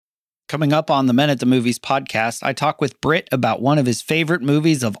Coming up on the Men at the Movies podcast, I talk with Britt about one of his favorite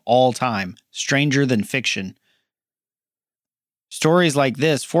movies of all time, Stranger Than Fiction. Stories like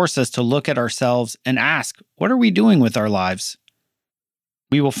this force us to look at ourselves and ask, what are we doing with our lives?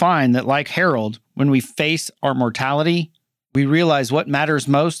 We will find that, like Harold, when we face our mortality, we realize what matters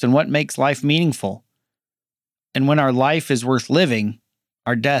most and what makes life meaningful. And when our life is worth living,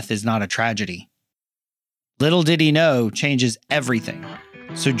 our death is not a tragedy. Little Did He Know changes everything.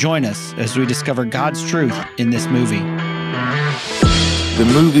 So join us as we discover God's truth in this movie. The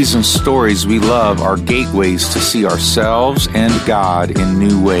movies and stories we love are gateways to see ourselves and God in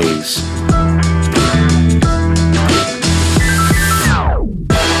new ways.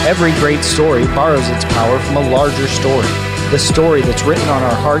 Every great story borrows its power from a larger story. The story that's written on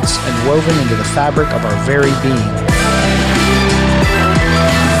our hearts and woven into the fabric of our very being.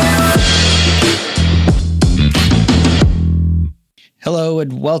 Hello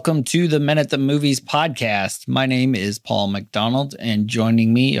and welcome to the Men at the Movies podcast. My name is Paul McDonald, and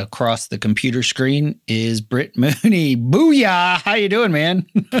joining me across the computer screen is Britt Mooney. Booyah! How you doing, man?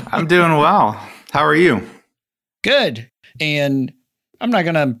 I'm doing well. How are you? Good. And I'm not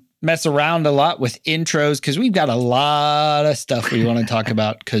going to mess around a lot with intros because we've got a lot of stuff we want to talk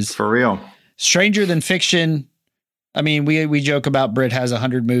about. Because for real, Stranger Than Fiction. I mean, we joke about Britt has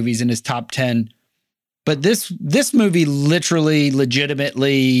 100 movies in his top 10. But this movie literally,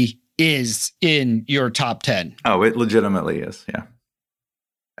 legitimately is in your top 10. Oh, it legitimately is. Yeah,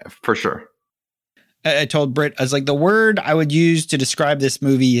 for sure. I told Britt, I was like, the word I would use to describe this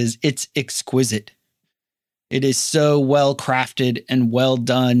movie is it's exquisite. It is so well crafted and well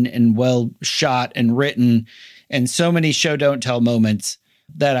done and well shot and written, and so many show don't tell moments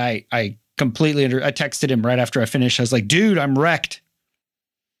that I completely I texted him right after I finished. I was like, dude, I'm wrecked.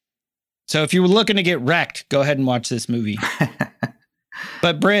 So if you were looking to get wrecked, go ahead and watch this movie.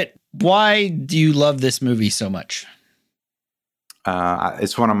 But Britt, why do you love this movie so much?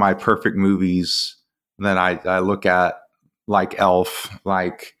 It's one of my perfect movies that I look at, like Elf,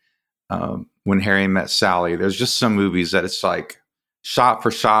 like When Harry Met Sally. There's just some movies that it's like shot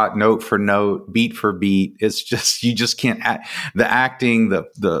for shot, note for note, beat for beat. It's just, you just can't act. The acting,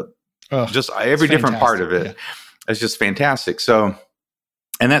 just every different part of it. Yeah. It's just fantastic. So,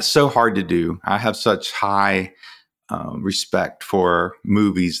 and that's so hard to do. I have such high respect for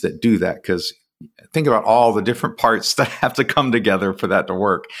movies that do that, because think about all the different parts that have to come together for that to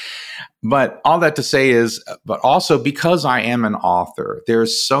work. But all that to say is, but also because I am an author,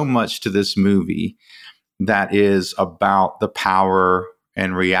 there's so much to this movie that is about the power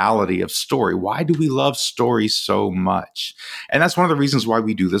and reality of story. Why do we love stories so much? And that's one of the reasons why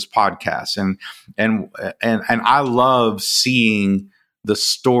we do this podcast. And I love seeing the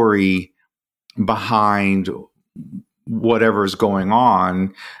story behind whatever is going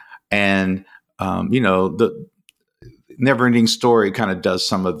on. And, the Never-Ending Story kind of does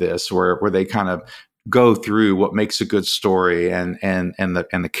some of this, where they kind of go through what makes a good story and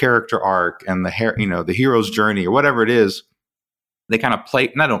the character arc and the hero's journey or whatever it is. They kind of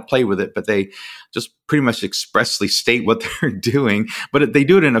don't play with it, but they just pretty much expressly state what they're doing. But they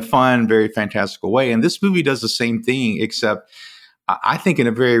do it in a fun, very fantastical way. And this movie does the same thing, except I think in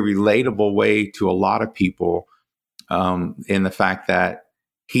a very relatable way to a lot of people, in the fact that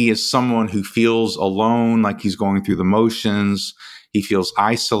he is someone who feels alone, like he's going through the motions. He feels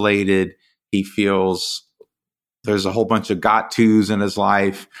isolated. He feels there's a whole bunch of got-tos in his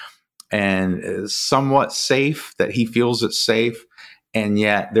life, and is somewhat safe, that he feels it's safe. And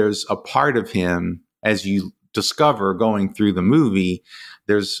yet there's a part of him, as you discover going through the movie,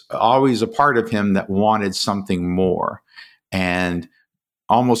 there's always a part of him that wanted something more and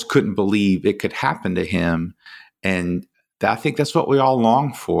almost couldn't believe it could happen to him. And I think that's what we all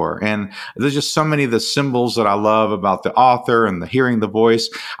long for. And there's just so many of the symbols that I love about the author and the hearing the voice.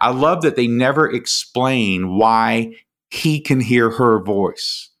 I love that they never explain why he can hear her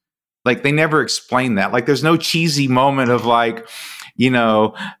voice. Like, they never explain that. Like, there's no cheesy moment of like,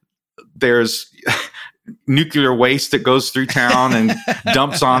 there's nuclear waste that goes through town and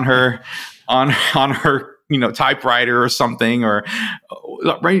dumps on her, on her, typewriter or something, or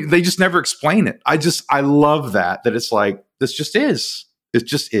right. They just never explain it. I love that it's like, this just is. It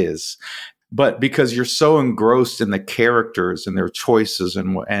just is. But because you're so engrossed in the characters and their choices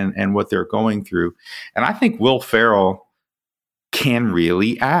and what they're going through. And I think Will Ferrell can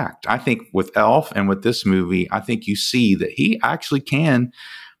really act. I think with Elf and with this movie, I think you see that he actually can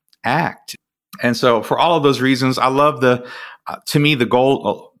act. And so for all of those reasons, I love to me, the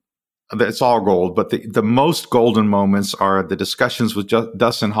gold, it's all gold, but the most golden moments are the discussions with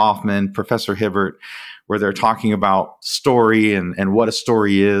Dustin Hoffman, Professor Hibbert, where they're talking about story and what a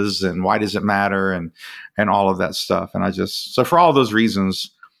story is and why does it matter and all of that stuff. And so for all those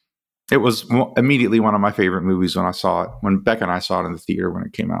reasons, it was immediately one of my favorite movies when Becca and I saw it in the theater when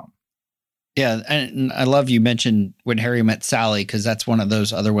it came out. Yeah, and I love you mentioned When Harry Met Sally, because that's one of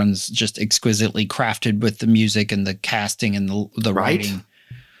those other ones just exquisitely crafted with the music and the casting and the writing,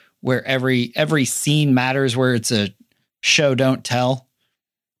 where every scene matters, where it's a show don't tell,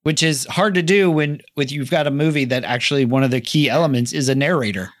 which is hard to do when you've got a movie that actually one of the key elements is a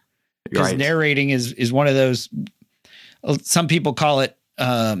narrator, because narrating is one of those. Some people call it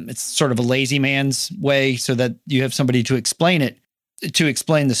it's sort of a lazy man's way, so that you have somebody to explain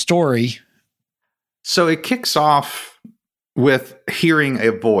the story. So it kicks off with hearing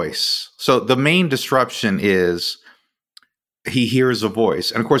a voice. So the main disruption is he hears a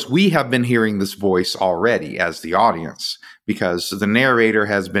voice. And of course, we have been hearing this voice already as the audience, because the narrator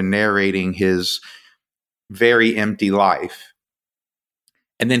has been narrating his very empty life.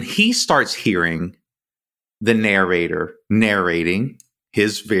 And then he starts hearing the narrator narrating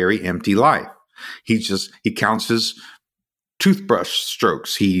his very empty life. He counts his toothbrush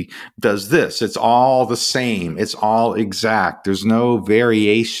strokes. He does this. It's all the same. It's all exact. There's no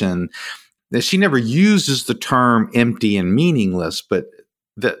variation. She never uses the term empty and meaningless, but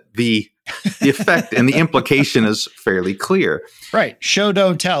the effect and the implication is fairly clear. Right. Show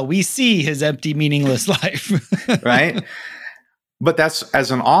don't tell. We see his empty, meaningless life. Right. But that's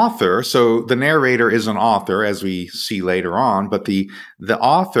as an author. So the narrator is an author, as we see later on, but the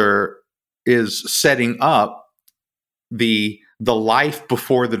author is setting up the life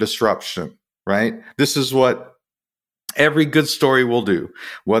before the disruption, right? This is what every good story will do,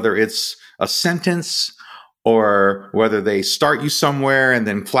 whether it's a sentence or whether they start you somewhere and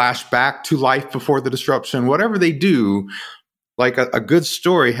then flash back to life before the disruption. Whatever they do, like a good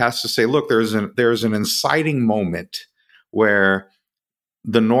story has to say, look, there's an inciting moment where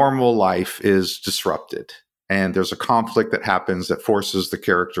the normal life is disrupted and there's a conflict that happens that forces the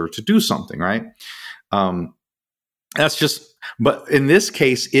character to do something, right? But in this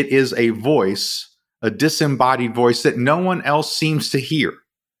case, it is a voice, a disembodied voice that no one else seems to hear,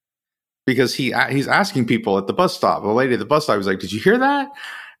 because he's asking people at the bus stop. The lady at the bus stop was like, "Did you hear that?"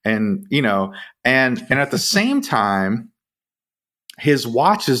 And and at the same time, his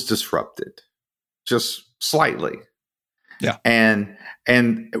watch is disrupted, just slightly. Yeah, and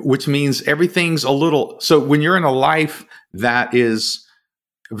which means everything's a little. So when you're in a life that is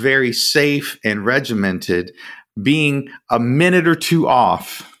very safe and regimented, being a minute or two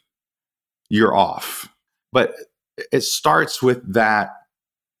off, you're off. But it starts with that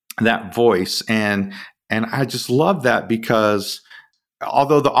voice. And I just love that, because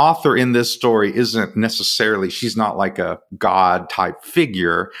although the author in this story isn't necessarily, she's not like a God type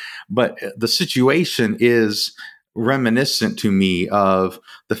figure, but the situation is reminiscent to me of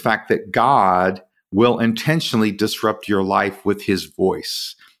the fact that God will intentionally disrupt your life with his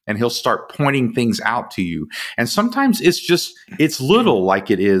voice. And he'll start pointing things out to you. And sometimes it's little,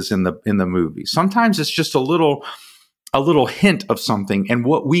 like it is in the movie. Sometimes it's just a little hint of something. And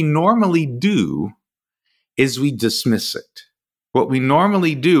what we normally do is we dismiss it. What we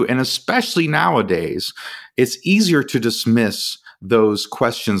normally do, and especially nowadays, it's easier to dismiss those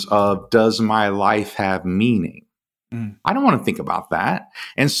questions of, does my life have meaning? I don't want to think about that.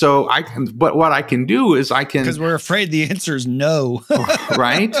 And so but what I can do is because we're afraid the answer is no.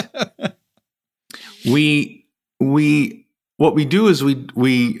 Right. What we do is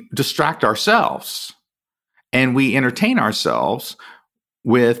we distract ourselves and we entertain ourselves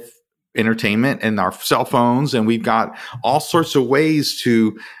with entertainment and our cell phones. And we've got all sorts of ways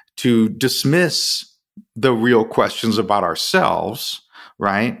to dismiss the real questions about ourselves.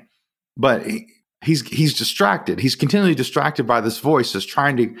 Right. But he's distracted. He's continually distracted by this voice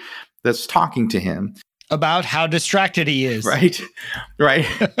that's talking to him about how distracted he is. Right.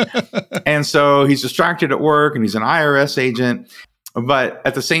 And so he's distracted at work, and he's an IRS agent. But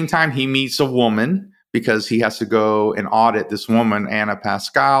at the same time, he meets a woman, because he has to go and audit this woman, Anna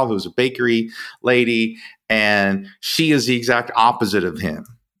Pascal, who's a bakery lady. And she is the exact opposite of him.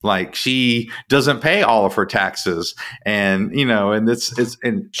 Like, she doesn't pay all of her taxes, and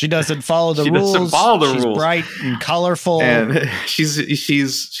and she doesn't follow the rules. She's bright and colorful, and she's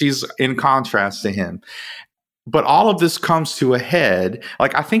in contrast to him. But all of this comes to a head.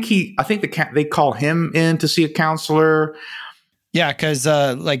 Like, I think they call him in to see a counselor. Yeah, because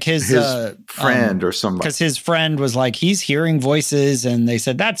his friend or somebody. Because his friend was like, he's hearing voices, and they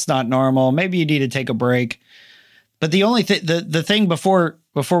said that's not normal. Maybe you need to take a break. But the only thing, the thing before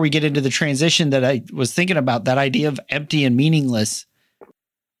we get into the transition that I was thinking about, that idea of empty and meaningless,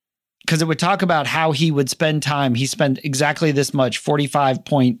 because it would talk about how he would spend time. He spent exactly this much, 45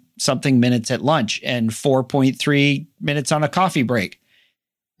 point something minutes at lunch and 4.3 minutes on a coffee break.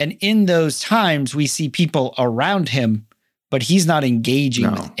 And in those times, we see people around him, but he's not engaging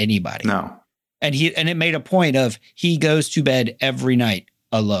with anybody. No. And it made a point of he goes to bed every night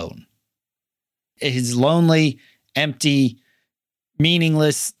alone. His lonely, empty,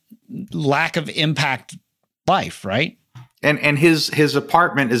 meaningless, lack of impact life, right? And his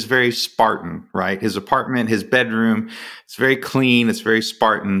apartment is very Spartan, right? His apartment, his bedroom, it's very clean. It's very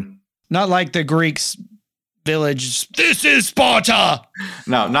Spartan. Not like the Greeks' village. This is Sparta.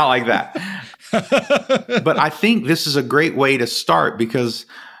 No, not like that. But I think this is a great way to start because,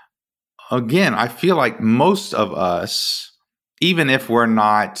 again, I feel like most of us, even if we're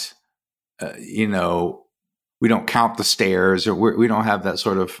not, we don't count the stairs or we don't have that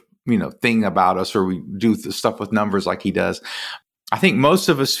sort of, thing about us, or we do the stuff with numbers like he does. I think most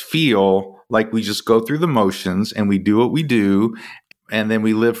of us feel like we just go through the motions and we do what we do. And then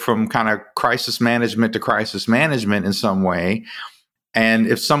we live from kind of crisis management to crisis management in some way. And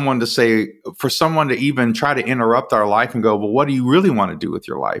for someone to even try to interrupt our life and go, well, what do you really want to do with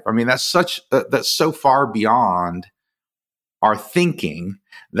your life? I mean, that's so far beyond our thinking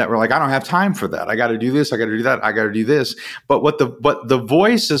that we're like, I don't have time for that. I got to do this. I got to do that. I got to do this. But the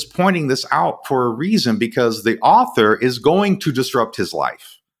voice is pointing this out for a reason, because the author is going to disrupt his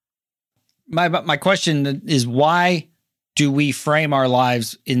life. My question is, why do we frame our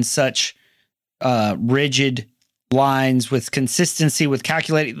lives in such rigid lines with consistency, with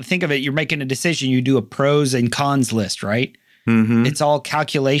calculating? Think of it. You're making a decision. You do a pros and cons list, right? Mm-hmm. It's all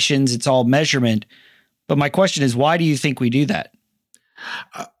calculations. It's all measurement. But my question is, why do you think we do that?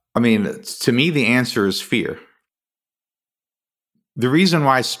 I mean, to me, the answer is fear. The reason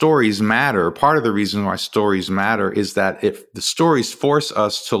why stories matter, part of the reason why stories matter, is that if the stories force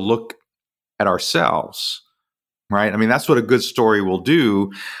us to look at ourselves, right? I mean, that's what a good story will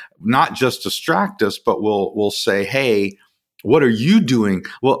do, not just distract us, but we'll say, hey, what are you doing?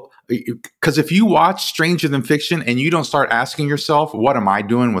 Well, because if you watch Stranger Than Fiction and you don't start asking yourself, what am I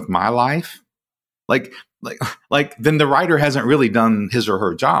doing with my life? Like then the writer hasn't really done his or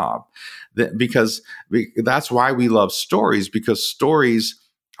her job. Because that's why we love stories, because stories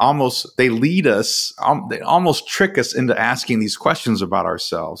they lead us, they almost trick us into asking these questions about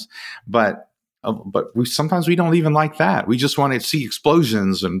ourselves. But sometimes we don't even like that. We just want to see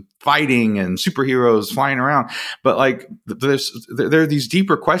explosions and fighting and superheroes flying around. But like there are these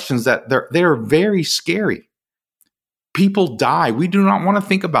deeper questions that they're very scary. People die. We do not want to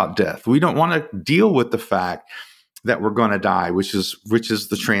think about death. We don't want to deal with the fact that we're going to die, which is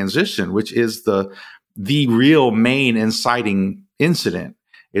the transition, which is the real main inciting incident,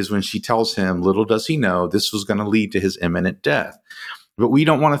 is when she tells him, little does he know, this was going to lead to his imminent death. But we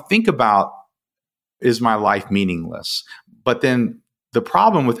don't want to think about, is my life meaningless? But then the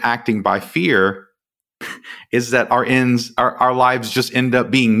problem with acting by fear is that our lives just end up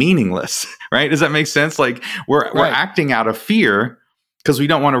being meaningless, right? Does that make sense? Like we're acting out of fear because we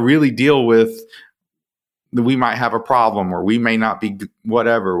don't want to really deal with we might have a problem, or we may not be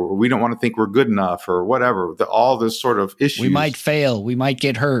whatever, or we don't want to think we're good enough, or whatever. All those sort of issues. We might fail. We might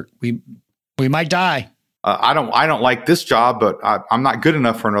get hurt. We might die. I don't like this job, but I'm not good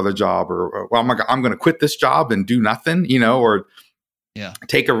enough for another job, or well, I'm going to quit this job and do nothing, or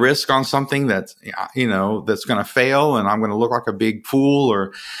take a risk on something that's that's going to fail, and I'm going to look like a big fool,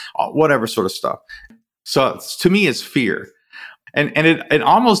 or whatever sort of stuff. So to me, it's fear, and it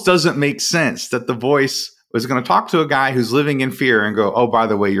almost doesn't make sense that the voice was going to talk to a guy who's living in fear and go, oh, by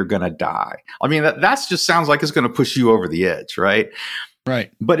the way, you're going to die. I mean, that's just sounds like it's going to push you over the edge, right?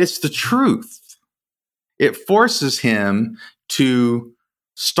 Right. But it's the truth. It forces him to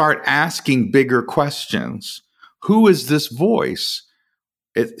start asking bigger questions. Who is this voice?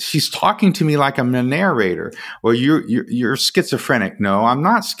 She's talking to me like I'm a narrator. Well, you're schizophrenic. No, I'm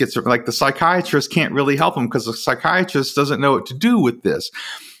not schizophrenic. Like the psychiatrist can't really help him because the psychiatrist doesn't know what to do with this.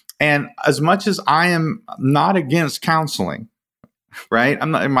 And as much as I am not against counseling, right?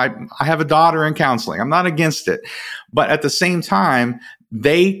 I have a daughter in counseling. I'm not against it. But at the same time,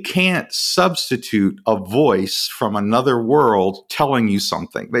 they can't substitute a voice from another world telling you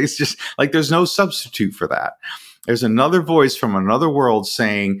something. It's just like there's no substitute for that. There's another voice from another world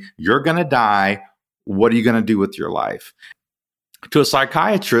saying, you're going to die. What are you going to do with your life? To a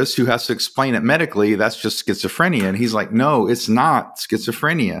psychiatrist who has to explain it medically, that's just schizophrenia. And he's like, no, it's not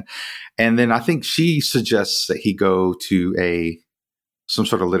schizophrenia. And then I think she suggests that he go to some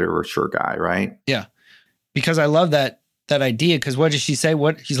sort of literature guy, right? Yeah. Because I love that idea. Because what does she say?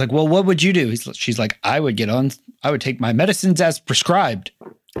 He's like, well, what would you do? She's like, I would take my medicines as prescribed.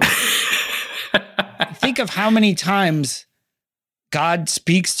 think of how many times God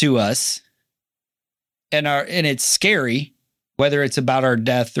speaks to us and it's scary, whether it's about our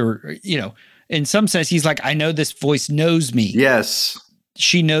death or, in some sense, he's like, I know this voice knows me. Yes.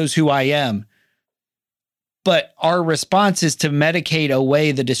 She knows who I am. But our response is to medicate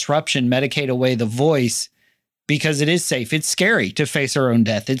away the disruption, medicate away the voice, because it is safe. It's scary to face our own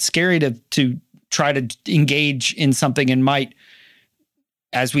death. It's scary to try to engage in something and might,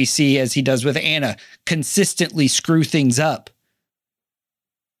 as we see, as he does with Anna, consistently screw things up,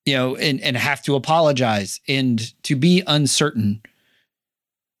 and have to apologize and to be uncertain.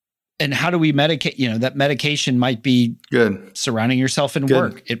 And how do we medicate? That medication might be good surrounding yourself in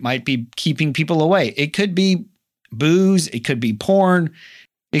work. It might be keeping people away. It could be booze. It could be porn.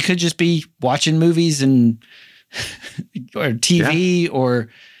 It could just be watching movies or TV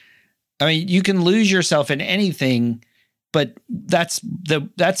you can lose yourself in anything, but that's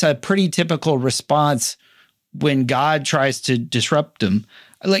a pretty typical response when God tries to disrupt them.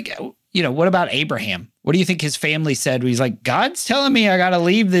 Like, what about Abraham? What do you think his family said? He's like, God's telling me I got to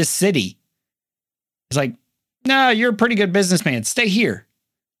leave this city. He's like, no, you're a pretty good businessman. Stay here.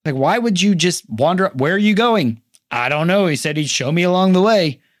 Like, why would you just wander up? Where are you going? I don't know. He said he'd show me along the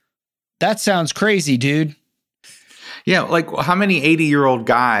way. That sounds crazy, dude. Yeah. Like, how many 80-year-old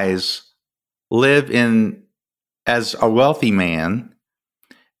guys live as a wealthy man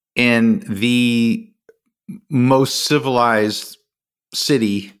in the most civilized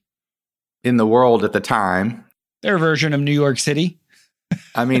city in the world at the time? Their version of New York City.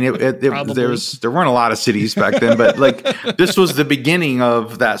 I mean, there weren't a lot of cities back then, but like this was the beginning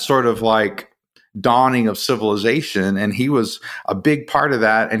of that sort of like dawning of civilization. And he was a big part of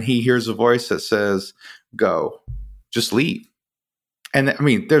that. And he hears a voice that says, go, just leave. And I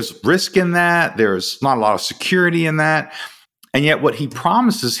mean, there's risk in that. There's not a lot of security in that. And yet what he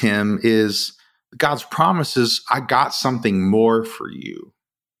promises him is God's promises, I got something more for you.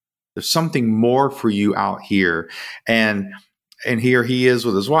 There's something more for you out here. And here he is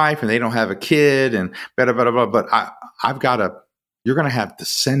with his wife and they don't have a kid and blah, blah, blah, but you're going to have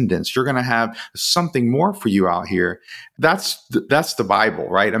descendants. You're going to have something more for you out here. That's the Bible,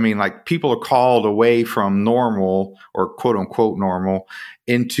 right? I mean, like people are called away from normal or quote unquote normal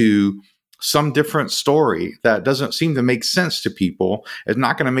into some different story that doesn't seem to make sense to people. It's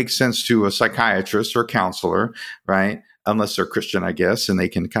not going to make sense to a psychiatrist or a counselor, right? Unless they're Christian, I guess, and they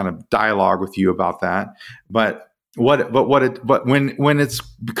can kind of dialogue with you about that. But when it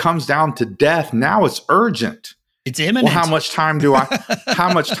comes down to death, now it's urgent. It's imminent. Well, how much time do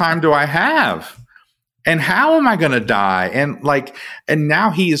I have? And how am I going to die? And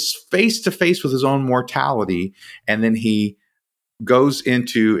now he is face to face with his own mortality. And then he goes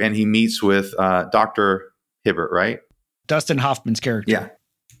into and he meets with Dr. Hibbert, right? Dustin Hoffman's character. Yeah.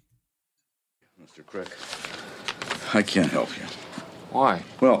 Mr. Crick, I can't help you. Why?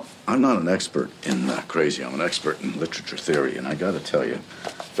 Well, I'm not an expert in crazy. I'm an expert in literature theory. And I got to tell you,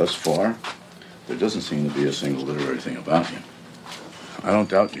 thus far, there doesn't seem to be a single literary thing about you. I don't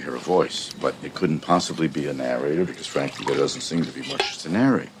doubt you hear a voice, but it couldn't possibly be a narrator because, frankly, there doesn't seem to be much to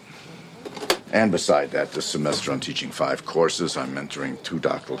narrate. And beside that, this semester I'm teaching 5 courses, I'm mentoring 2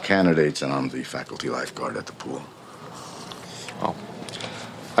 doctoral candidates, and I'm the faculty lifeguard at the pool. Oh,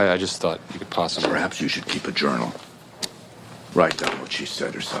 I just thought you could possibly... Perhaps you should keep a journal. Write down what she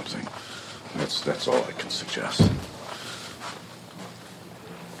said or something. That's all I can suggest.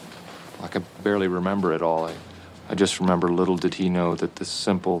 I can barely remember it all. I just remember little did he know that this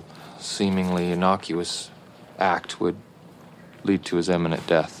simple, seemingly innocuous act would lead to his imminent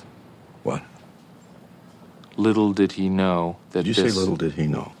death. What? Little did he know that Did you say little did he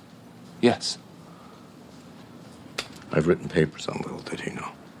know? Yes. I've written papers on little did he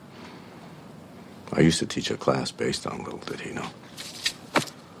know. I used to teach a class based on little did he know.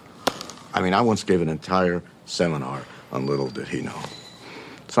 I mean, I once gave an entire seminar on little did he know.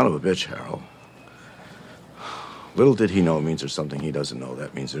 Son of a bitch, Harold. Little did he know means there's something he doesn't know.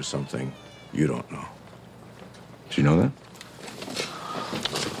 That means there's something you don't know. Do you know that?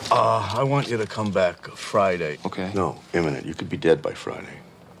 I want you to come back Friday. Okay. No, imminent. You could be dead by Friday.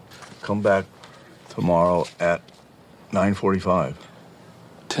 Come back tomorrow at 9:45.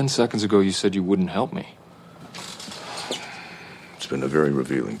 10 seconds ago, you said you wouldn't help me. It's been a very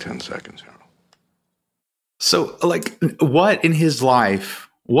revealing 10 seconds, Harold. So, what in his life,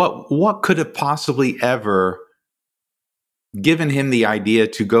 what could have possibly ever given him the idea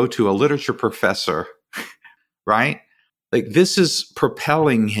to go to a literature professor, right? This is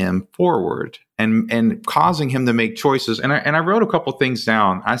propelling him forward and causing him to make choices. And I wrote a couple things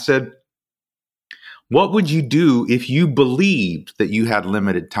down. I said, What would you do if you believed that you had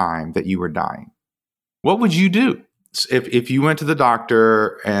limited time, that you were dying? What would you do? If you went to the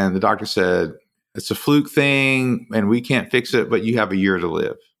doctor and the doctor said, it's a fluke thing and we can't fix it, but you have a year to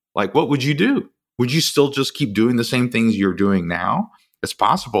live. Like, what would you do? Would you still just keep doing the same things you're doing now? It's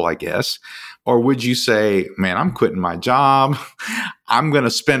possible, I guess. Or would you say, man, I'm quitting my job. I'm going to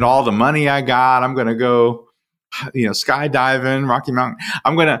spend all the money I got. I'm going to go, skydiving, Rocky Mountain.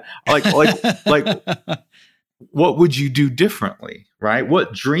 I'm going to like, what would you do differently, right?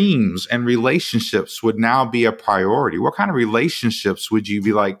 What dreams and relationships would now be a priority? What kind of relationships would you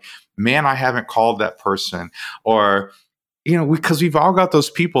be like, man, I haven't called that person? Or, because we've all got those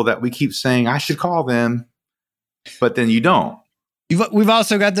people that we keep saying, I should call them, but then you don't. We've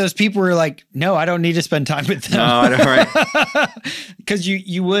also got those people who are like, no, I don't need to spend time with them. No, I don't, right? Because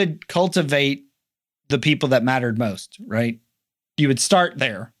you would cultivate the people that mattered most, right? You would start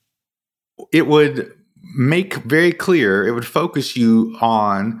there. It would make very clear, it would focus you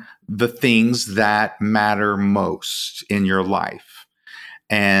on the things that matter most in your life.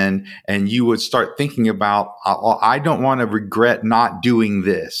 And you would start thinking about, I don't want to regret not doing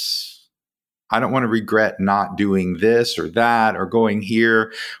this. I don't want to regret not doing this or that or going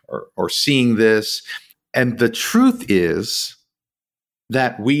here or seeing this. And the truth is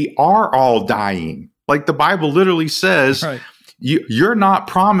that we are all dying. Like the Bible literally says, right. You're not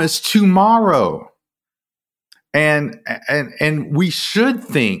promised tomorrow. And we should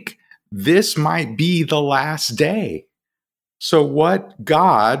think this might be the last day. So what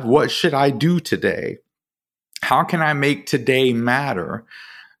should I do today? How can I make today matter?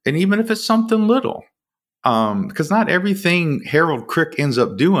 And even if it's something little, because not everything Harold Crick ends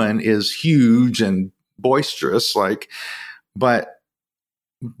up doing is huge and boisterous, but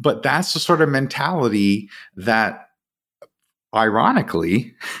that's the sort of mentality that,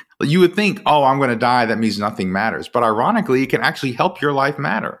 ironically, you would think, oh, I'm going to die. That means nothing matters. But ironically, it can actually help your life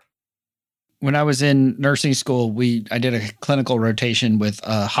matter. When I was in nursing school, I did a clinical rotation with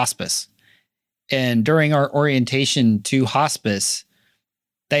hospice. And during our orientation to hospice,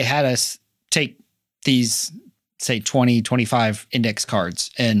 they had us take these, say, 20, 25 index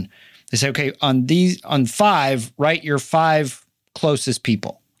cards. And they say, okay, on 5, write your 5 closest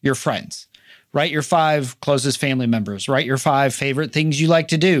people, your friends. Write your 5 closest family members. Write your 5 favorite things you like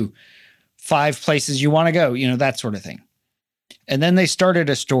to do. 5 places you want to go, that sort of thing. And then they started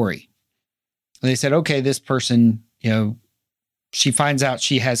a story. They said, okay, this person, she finds out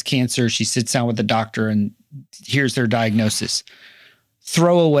she has cancer. She sits down with the doctor and here's their diagnosis.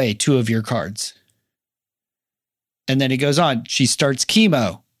 Throw away 2 of your cards. And then he goes on. She starts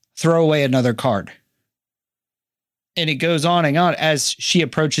chemo. Throw away another card. And it goes on and on as she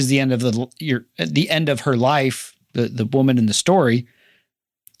approaches the end of the end of her life, the woman in the story.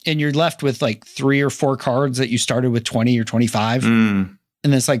 And you're left with like 3 or 4 cards that you started with 20 or 25. And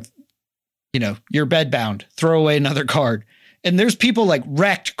it's like, you're bedbound, throw away another card. And there's people like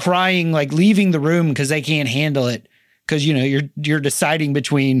wrecked, crying, like leaving the room because they can't handle it. Because, you're deciding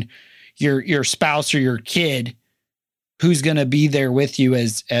between your spouse or your kid who's going to be there with you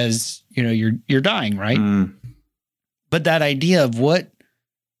as you're dying. Right. But that idea of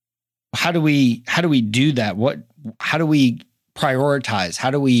how do we do that? How do we prioritize?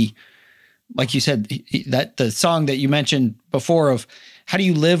 How do we, like you said, that the song that you mentioned before of how do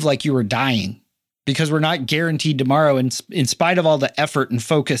you live like you were dying? Because we're not guaranteed tomorrow. And in spite of all the effort and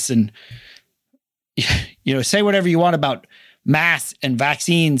focus and, say whatever you want about masks and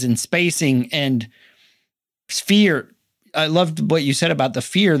vaccines and spacing and fear. I loved what you said about the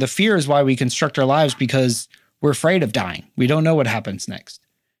fear. The fear is why we construct our lives, because we're afraid of dying. We don't know what happens next.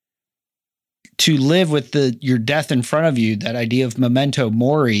 To live with your death in front of you, that idea of memento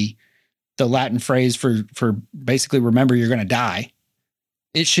mori, the Latin phrase for basically remember you're going to die,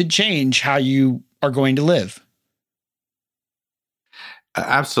 it should change how you are going to live.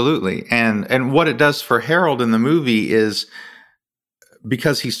 Absolutely. And what it does for Harold in the movie is,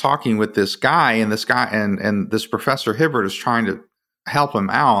 because he's talking with this guy and this Professor Hibbert is trying to help him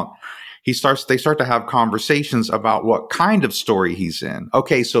out, they start to have conversations about what kind of story he's in.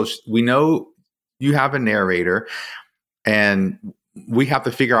 Okay, so we know you have a narrator, and we have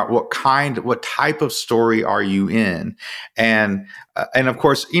to figure out what type of story are you in, and of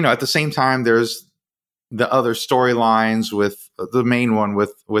course, at the same time, there's the other storylines with the main one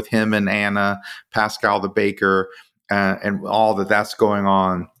with him and Anna, Pascal the baker, and all that's going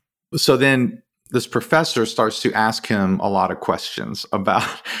on. So then this professor starts to ask him a lot of questions about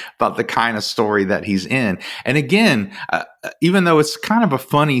the kind of story that he's in. And again, even though it's kind of a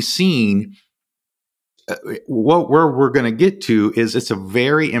funny scene, where we're going to get to is it's a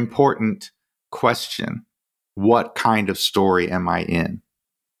very important question, what kind of story am I in?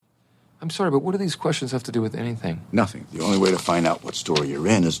 I'm sorry, but what do these questions have to do with anything? Nothing. The only way to find out what story you're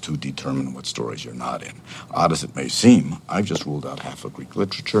in is to determine what stories you're not in. Odd as it may seem, I've just ruled out half of Greek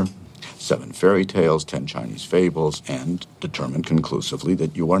literature, 7 fairy tales, 10 Chinese fables, and determined conclusively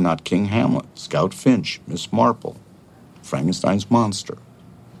that you are not King Hamlet, Scout Finch, Miss Marple, Frankenstein's monster,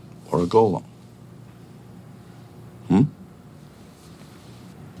 or a golem.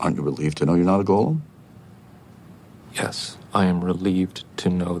 Aren't you relieved to know you're not a golem? Yes, I am relieved to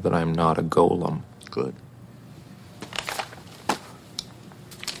know that I'm not a golem. Good.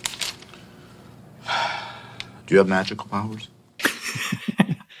 Do you have magical powers?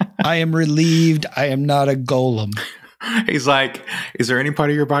 I am relieved I am not a golem. He's like, is there any part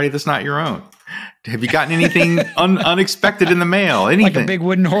of your body that's not your own? Have you gotten anything unexpected in the mail? Anything? Like a big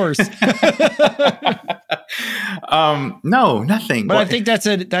wooden horse. No, nothing. But I think that's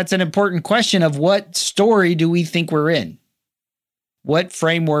an important question of what story do we think we're in? What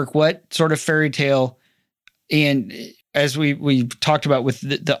framework, what sort of fairy tale? And as we talked about with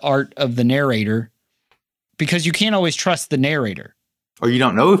the art of the narrator, because you can't always trust the narrator. Or you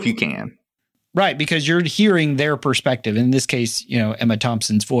don't know if you can. Right, because you're hearing their perspective. In this case, Emma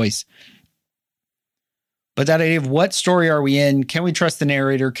Thompson's voice. But that idea of what story are we in? Can we trust the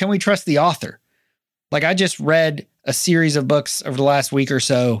narrator? Can we trust the author? Like, I just read a series of books over the last week or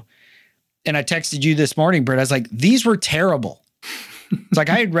so, and I texted you this morning, Britt. I was like, these were terrible. It's like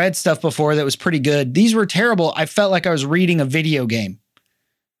I had read stuff before that was pretty good. These were terrible. I felt like I was reading a video game.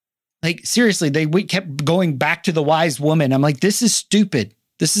 Like, seriously, we kept going back to the wise woman. I'm like, this is stupid.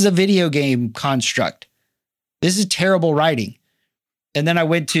 This is a video game construct. This is terrible writing. And then I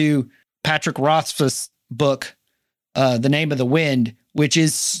went to Patrick Rothfuss's book, The Name of the Wind, which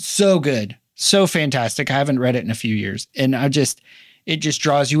is so good, so fantastic. I haven't read it in a few years, and it just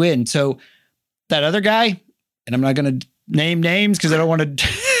draws you in. So that other guy, and I'm not going to name names because I don't want to,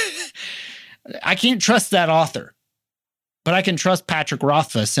 I can't trust that author, but I can trust Patrick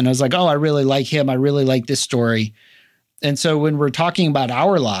Rothfuss. And I was like, oh, I really like him. I really like this story. And so when we're talking about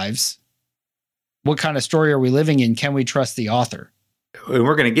our lives, what kind of story are we living in? Can we trust the author? And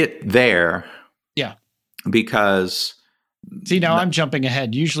we're going to get there. Yeah. Because see, now I'm jumping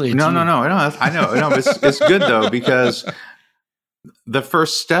ahead. Usually it's no. I know. No, it's good though, because the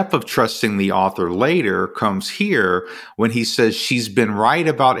first step of trusting the author later comes here when he says she's been right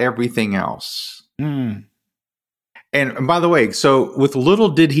about everything else. Mm. And by the way, so with little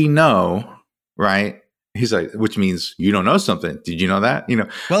did he know, right? He's like, which means you don't know something. Did you know that?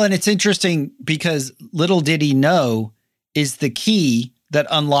 Well, and it's interesting because little did he know is the key that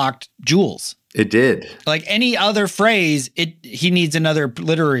unlocked Jules. It did. Like any other phrase, he needs another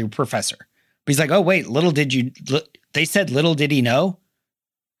literary professor. But he's like, oh, wait, they said little did he know?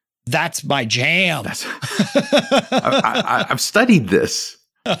 That's my jam. I've studied this.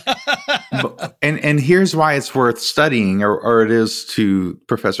 and here's why it's worth studying, or it is to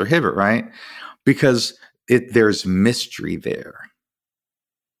Professor Hibbert, right? Because there's mystery there.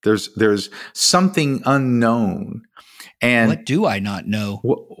 There's something unknown. And what do I not know?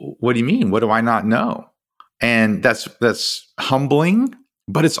 What do you mean? What do I not know? And that's humbling,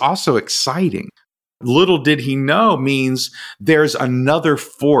 but it's also exciting. Little did he know means there's another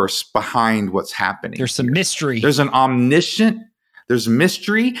force behind what's happening. There's some mystery. There's there's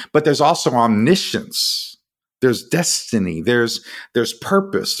mystery, but there's also omniscience. There's destiny. There's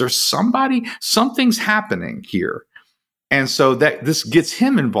purpose. There's something's happening here. And so that this gets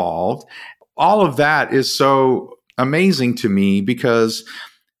him involved. All of that is so amazing to me because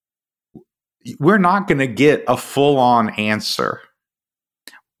we're not going to get a full-on answer.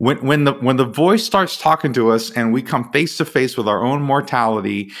 When the voice starts talking to us and we come face to face with our own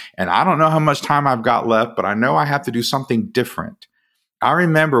mortality, and I don't know how much time I've got left, but I know I have to do something different. I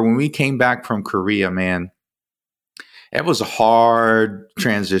remember when we came back from Korea, man, it was a hard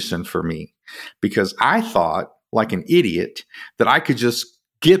transition for me because I thought, like an idiot, that I could just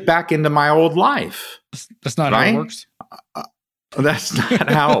get back into my old life. That's not right? how it works. That's not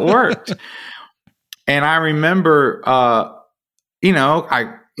how it worked. And I remember, I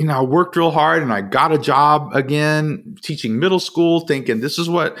worked real hard and I got a job again, teaching middle school, thinking this is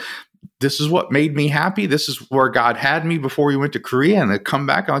what made me happy. This is where God had me before we went to Korea, and I come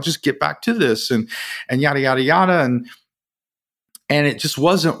back and I'll just get back to this and yada, yada, yada. And it just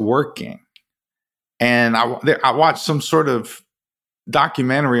wasn't working. And I watched some sort of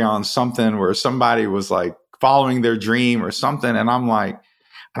documentary on something where somebody was like following their dream or something. And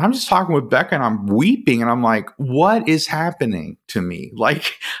I'm just talking with Becca and I'm weeping and I'm like, what is happening to me?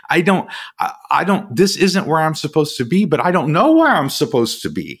 Like, I don't, this isn't where I'm supposed to be, but I don't know where I'm supposed to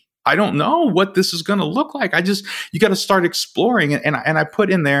be. I don't know what this is going to look like. You got to start exploring it. And I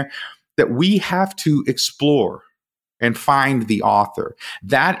put in there that we have to explore and find the author.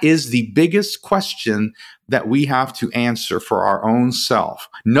 That is the biggest question that we have to answer for our own self.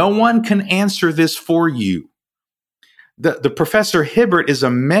 No one can answer this for you. The Professor Hibbert is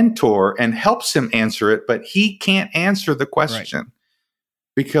a mentor and helps him answer it, but he can't answer the question. Right.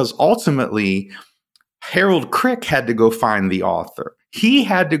 Because ultimately, Harold Crick had to go find the author. He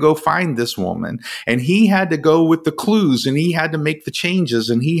had to go find this woman, and he had to go with the clues, and he had to make the changes,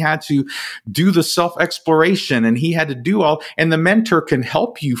 and he had to do the self-exploration, and he had to do all. And the mentor can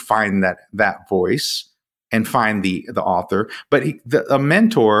help you find that voice and find the author, but a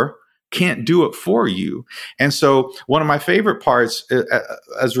mentor can't do it for you. And so one of my favorite parts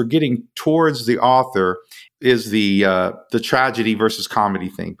as we're getting towards the author is the tragedy versus comedy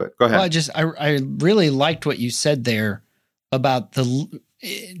thing. But go ahead. Well, I really liked what you said there about the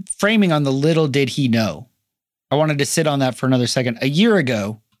framing on the little did he know. I wanted to sit on that for another second. A year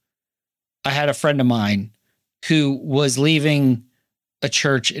ago, I had a friend of mine who was leaving a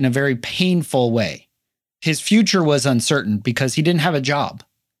church in a very painful way. His future was uncertain because he didn't have a job.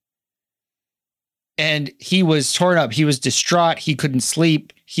 And he was torn up. He was distraught. He couldn't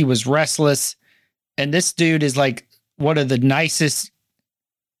sleep. He was restless. And this dude is like one of the nicest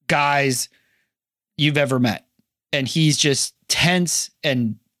guys you've ever met. And he's just tense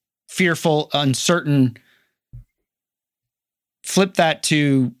and fearful, uncertain. Flip that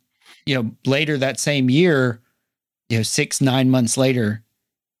to, later that same year, 6-9 months later,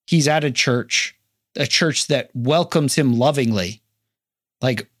 he's at a church that welcomes him lovingly,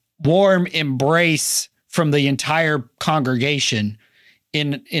 like warm embrace from the entire congregation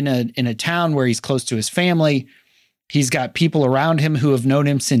in a town where he's close to his family. He's got people around him who have known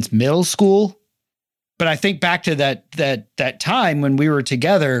him since middle school. But I think back to that time when we were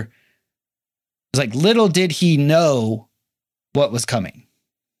together, it was like, little did he know what was coming.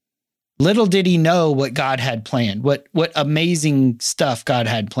 Little did he know what God had planned, what amazing stuff God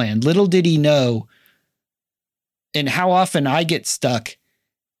had planned. Little did he know. And how often I get stuck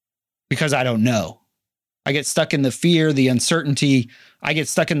because I don't know. I get stuck in the fear, the uncertainty. I get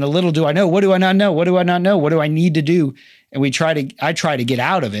stuck in the little do I know. What do I not know? What do I not know? What do I need to do? And I try to get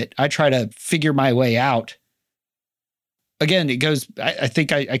out of it. I try to figure my way out. Again, it goes, I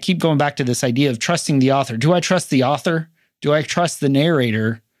think I keep going back to this idea of trusting the author. Do I trust the author? Do I trust the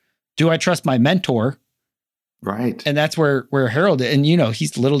narrator? Do I trust my mentor? Right. And that's where Harold, and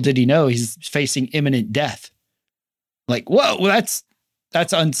he's little did he know he's facing imminent death. Like, whoa, that's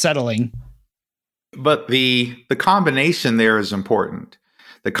unsettling. But the combination there is important.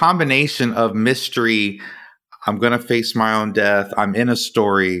 The combination of mystery, I'm going to face my own death, I'm in a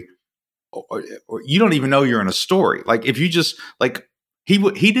story, or you don't even know you're in a story. Like if you just he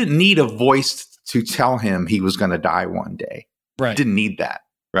didn't need a voice to tell him he was going to die one day. Right. Didn't need that.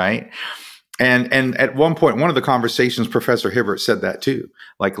 Right. And at one point, one of the conversations, Professor Hibbert said that too,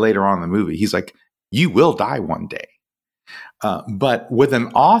 like later on in the movie, he's like, you will die one day. But with an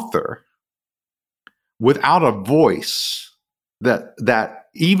author, without a voice that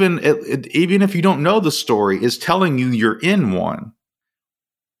even if you don't know the story is telling you you're in one,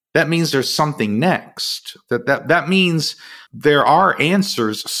 that means there's something next. That means there are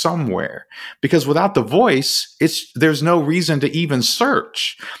answers somewhere, because without the voice, there's no reason to even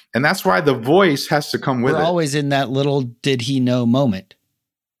search. And that's why the voice has to come with it. We're always in that little did he know moment.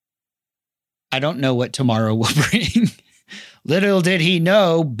 I don't know what tomorrow will bring. Little did he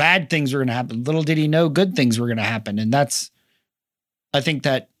know bad things were going to happen. Little did he know good things were going to happen. And I think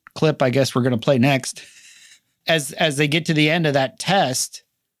that clip, I guess we're going to play next. As they get to the end of that test,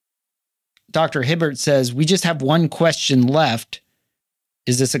 Dr. Hibbert says, we just have one question left.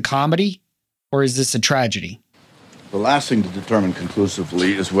 Is this a comedy or is this a tragedy? The last thing to determine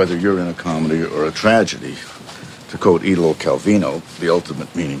conclusively is whether you're in a comedy or a tragedy. To quote Italo Calvino, the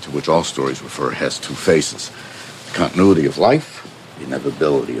ultimate meaning to which all stories refer has two faces. Continuity of life, the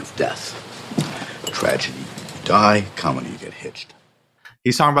inevitability of death. Tragedy, you die. Comedy, you get hitched.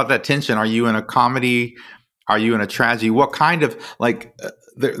 He's talking about that tension. Are you in a comedy? Are you in a tragedy? What kind of,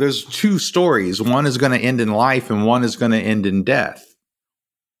 there's two stories. One is going to end in life and one is going to end in death.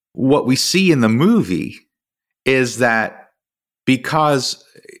 What we see in the movie is that because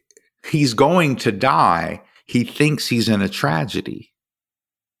he's going to die, he thinks he's in a tragedy,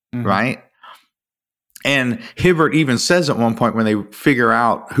 right? And Hibbert even says at one point when they figure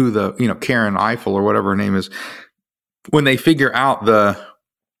out who Karen Eiffel or whatever her name is, when they figure out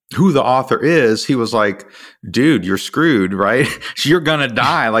who the author is, he was like, dude, you're screwed, right? You're going to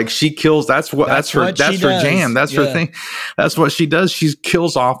die. Like she kills. That's her jam. That's her thing. That's what she does. She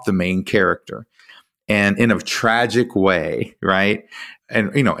kills off the main character, and in a tragic way. Right.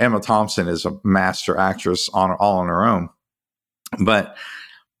 And, Emma Thompson is a master actress all on her own, but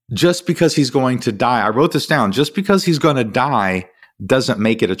just because he's going to die, I wrote this down, just because he's going to die doesn't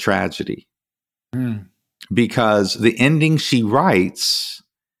make it a tragedy, because the ending she writes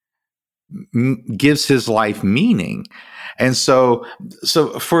gives his life meaning. And so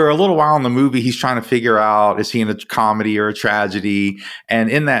for a little while in the movie, he's trying to figure out, is he in a comedy or a tragedy? And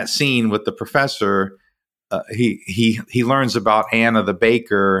in that scene with the professor, he learns about Anna the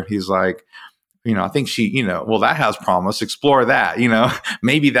baker. He's like, I think she, well, that has promise. Explore that,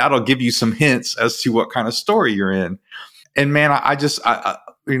 maybe that'll give you some hints as to what kind of story you're in. And man, I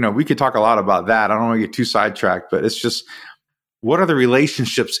we could talk a lot about that. I don't want to get too sidetracked, but it's just, what are the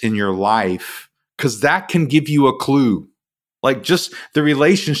relationships in your life? Because that can give you a clue. Like just the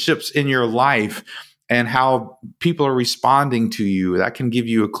relationships in your life and how people are responding to you, that can give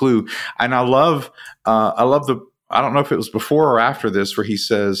you a clue. And I love I don't know if it was before or after this, where he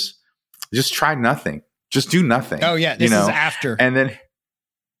says, just try nothing. Just do nothing. Oh yeah, this is after. And then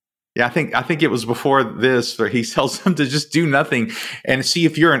I think it was before this, where he tells them to just do nothing and see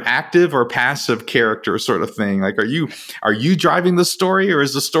if you're an active or passive character sort of thing. Like, are you driving the story, or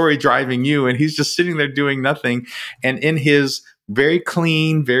is the story driving you? And he's just sitting there doing nothing. And in his very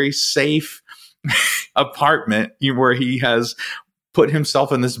clean, very safe apartment, where he has put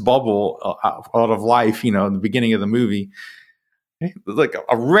himself in this bubble out of life, in the beginning of the movie, like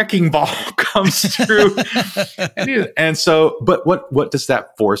a wrecking ball comes through. And so, but what does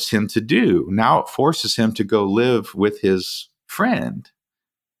that force him to do? Now it forces him to go live with his friend.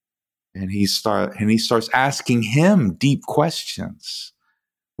 And he starts asking him deep questions.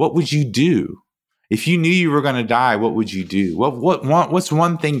 What would you do? If you knew you were going to die, what would you do? What's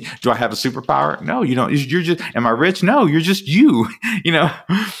one thing? Do I have a superpower? No, you don't. You're just, am I rich? No, you're just you,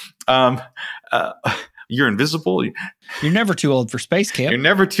 you're invisible. You're never too old for space camp. You're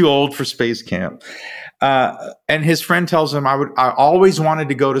never too old for space camp. And his friend tells him, I always wanted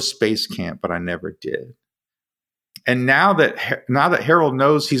to go to space camp, but I never did. And now that Harold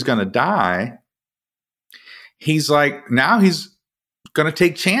knows he's going to die, he's like, now he's going to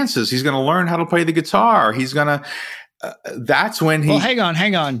take chances. He's going to learn how to play the guitar. He's going to, that's when he. Well, hang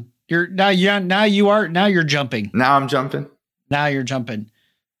on. Now you're jumping. Now I'm jumping. Now you're jumping.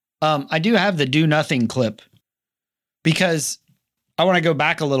 I do have the do nothing clip, because I want to go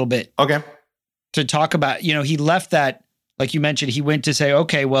back a little bit. Okay. To talk about, he left that, like you mentioned, he went to say,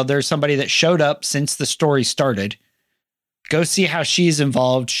 okay, well, there's somebody that showed up since the story started. Go see how she's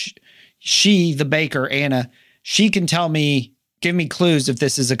involved. She, the baker, Anna, she can give me clues if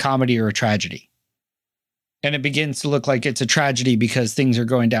this is a comedy or a tragedy. And it begins to look like it's a tragedy because things are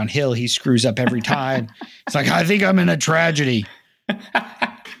going downhill. He screws up every time. It's like, I think I'm in a tragedy.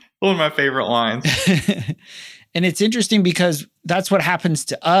 One of my favorite lines. And it's interesting because that's what happens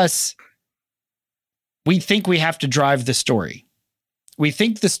to us. We think we have to drive the story. We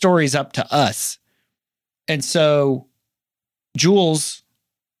think the story's up to us. And so Jules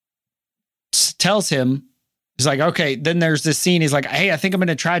tells him, he's like, okay, then there's this scene. He's like, hey, I think I'm in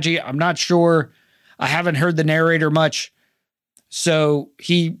a tragedy. I'm not sure. I haven't heard the narrator much. So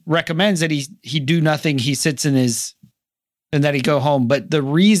he recommends that he do nothing. He sits in and that he go home. But the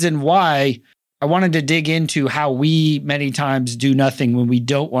reason why I wanted to dig into how we many times do nothing when we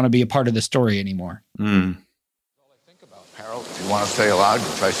don't want to be a part of the story anymore. All I think about, Harold, if you want to stay alive,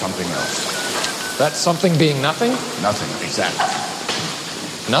 try something else. That's something being nothing? Nothing,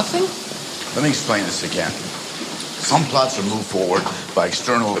 exactly. Nothing? Let me explain this again. Some plots are moved forward by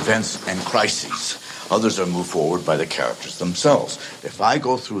external events and crises. Others are moved forward by the characters themselves. If I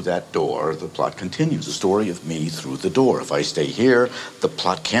go through that door, the plot continues. The story of me through the door. If I stay here, the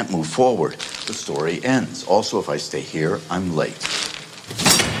plot can't move forward. The story ends. Also, if I stay here, I'm late.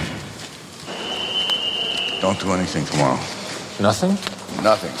 Don't do anything tomorrow. Nothing?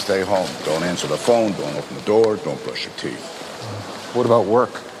 Nothing. Stay home. Don't answer the phone. Don't open the door. Don't brush your teeth. What about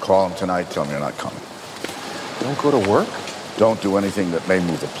work? Call him tonight. Tell him you're not coming. Don't go to work? Don't do anything that may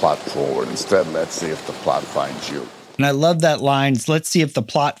move the plot forward. Instead, let's see if the plot finds you. And I love that line. Let's see if the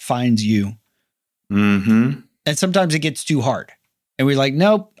plot finds you. Mm-hmm. And sometimes it gets too hard. And we're like,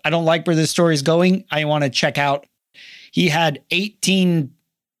 nope, I don't like where this story is going. I want to check out. He had 18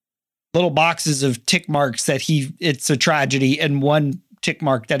 little boxes of tick marks that it's a tragedy and one tick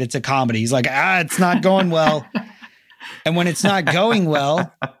mark that it's a comedy. He's like, it's not going well. And when it's not going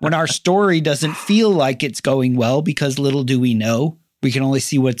well, when our story doesn't feel like it's going well, because little do we know, We can only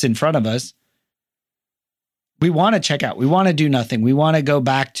see what's in front of us. We want to check out. We want to do nothing. We want to go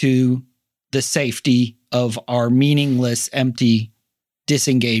back to the safety of our meaningless, empty,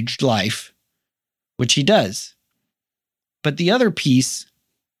 disengaged life, which he does. But the other piece,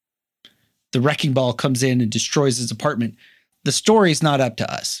 the wrecking ball comes in and destroys his apartment. The story's not up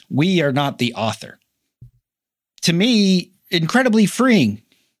to us. We are not the author. To me, incredibly freeing.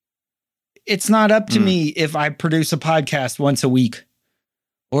 It's not up to me if I produce a podcast once a week,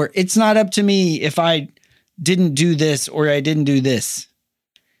 or it's not up to me if I didn't do this or I didn't do this.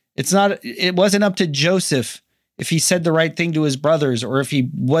 It wasn't up to Joseph if he said the right thing to his brothers, or if he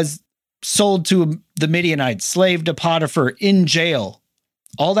was sold to the Midianites, slave to Potiphar, in jail.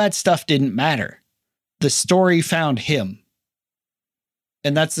 All that stuff didn't matter. The story found him.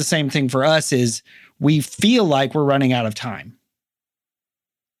 And that's the same thing for us, is we feel like we're running out of time.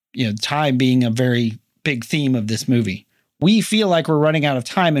 You know, time being a very big theme of this movie. We feel like we're running out of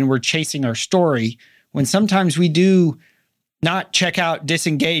time and we're chasing our story, when sometimes we do not check out,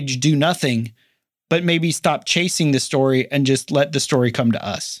 disengage, do nothing, but maybe stop chasing the story and just let the story come to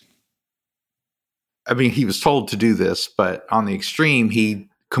us. I mean, he was told to do this, but on the extreme, he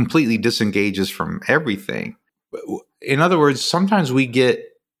completely disengages from everything. In other words, sometimes we get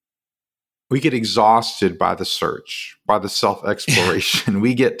exhausted by the search, by the self-exploration.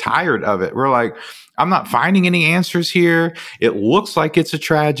 We get tired of it. We're like, I'm not finding any answers here. It looks like it's a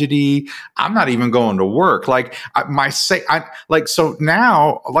tragedy. I'm not even going to work. So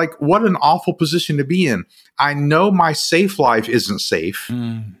now, like, what an awful position to be in. I know my safe life isn't safe.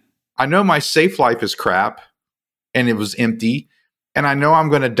 I know my safe life is crap and it was empty. And I know I'm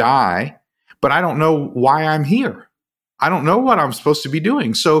going to die, but I don't know why I'm here. I don't know what I'm supposed to be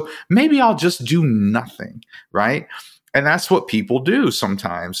doing. So maybe I'll just do nothing, right? And that's what people do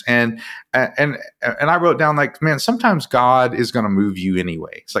sometimes. And I wrote down, like, man, sometimes God is going to move you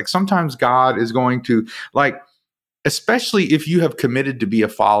anyway. It's like sometimes God is going to, like, especially if you have committed to be a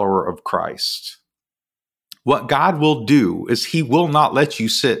follower of Christ, what God will do is he will not let you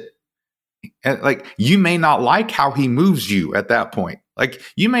sit. And, like, you may not like how he moves you at that point. Like,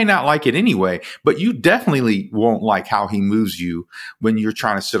 you may not like it anyway, but you definitely won't like how he moves you when you're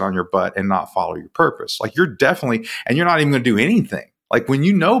trying to sit on your butt and not follow your purpose. Like, you're definitely, and you're not even going to do anything. Like, when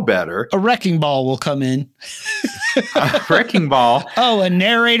you know better, a wrecking ball will come in. A wrecking ball. Oh, a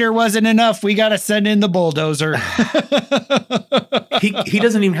narrator wasn't enough. We got to send in the bulldozer. He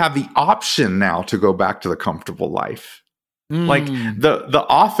doesn't even have the option now to go back to the comfortable life. Like, the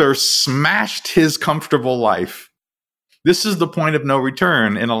author smashed his comfortable life. This is the point of no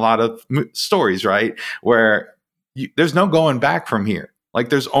return in a lot of stories, right? Where there's no going back from here. Like,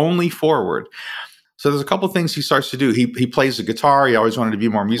 there's only forward. So there's a couple things he starts to do. He plays the guitar. He always wanted to be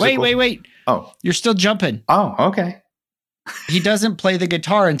more musical. Wait. Oh. You're still jumping. Oh, okay. He doesn't play the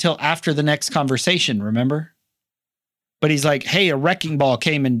guitar until after the next conversation, remember? But he's like, hey, a wrecking ball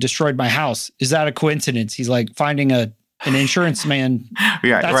came and destroyed my house. Is that a coincidence? He's like, finding an insurance man.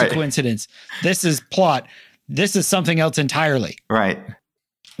 Yeah, that's right. A coincidence. This is plot. This is something else entirely. Right.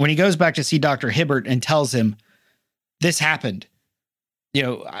 When he goes back to see Dr. Hibbert and tells him this happened, you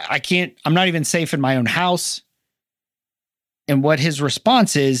know, I'm not even safe in my own house. And what his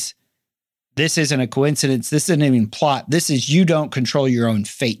response is, this isn't a coincidence. This isn't even plot. This is, you don't control your own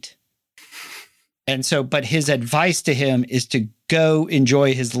fate. And so, but his advice to him is to go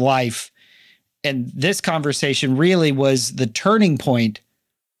enjoy his life. And this conversation really was the turning point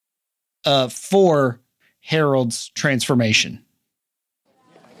for Harold's transformation.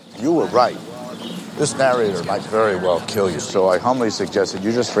 You were right. This narrator might very well kill you, so I humbly suggest that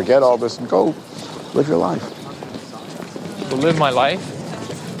you just forget all this and go live your life. To live my life?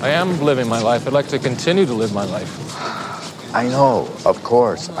 I am living my life. I'd like to continue to live my life. I know, of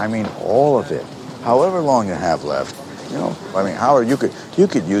course. I mean, all of it. However long you have left. You know, I mean, Howard, you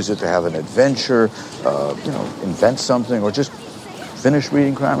could use it to have an adventure, invent something, or just finish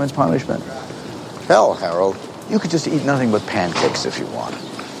reading Crime and Punishment. Hell, Harold, you could just eat nothing but pancakes if you want.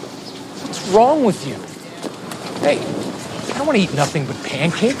 What's wrong with you? Hey, I don't want to eat nothing but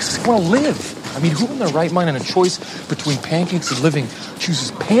pancakes. I want to live. I mean, who in their right mind in a choice between pancakes and living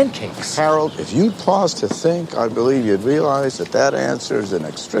chooses pancakes? Harold, if you'd pause to think, I believe you'd realize that answer is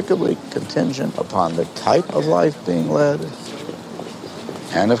inextricably contingent upon the type of life being led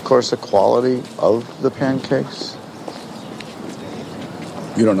and, of course, the quality of the pancakes.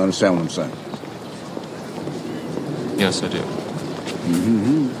 You don't understand what I'm saying? Yes, I do.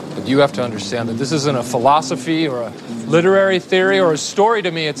 But you have to understand that this isn't a philosophy or a literary theory or a story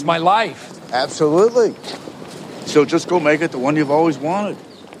to me. It's my life. Absolutely. So just go make it the one you've always wanted.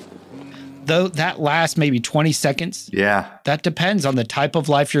 though that lasts maybe 20 seconds. Yeah. That depends on the type of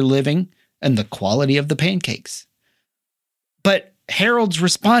life you're living and the quality of the pancakes. But Harold's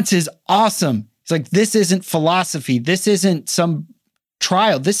response is awesome. He's like, this isn't philosophy. This isn't some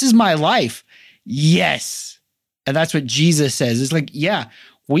trial. This is my life. Yes. And that's what Jesus says. It's like, yeah,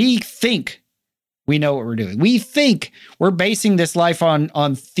 we think we know what we're doing. We think we're basing this life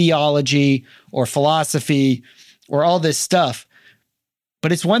on theology or philosophy or all this stuff.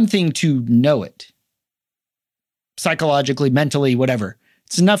 But it's one thing to know it. Psychologically, mentally, whatever.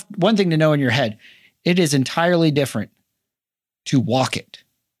 It's one thing to know in your head. It is entirely different to walk it,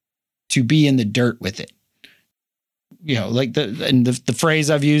 to be in the dirt with it. You know, like the phrase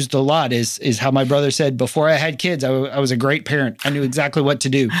I've used a lot is how my brother said, before I had kids, I was a great parent. I knew exactly what to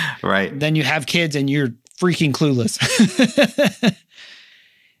do. Right. Then you have kids and you're freaking clueless.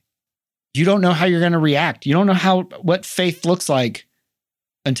 You don't know how you're going to react. You don't know what faith looks like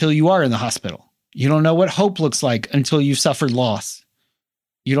until you are in the hospital. You don't know what hope looks like until you've suffered loss.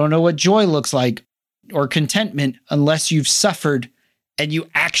 You don't know what joy looks like or contentment unless you've suffered and you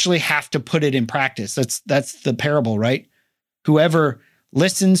actually have to put it in practice. That's the parable, right? Whoever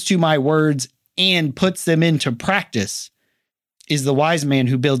listens to my words and puts them into practice is the wise man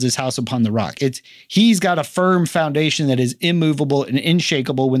who builds his house upon the rock. He's got a firm foundation that is immovable and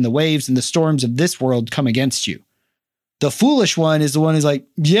unshakable when the waves and the storms of this world come against you. The foolish one is the one who's like,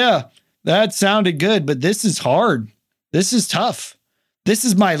 yeah, that sounded good, but this is hard. This is tough. This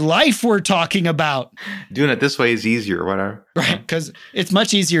is my life we're talking about. Doing it this way is easier, whatever. Right, because it's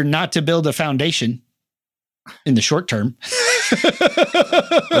much easier not to build a foundation in the short term.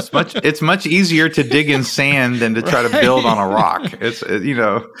 It's much easier to dig in sand than to try to build on a rock. It's, you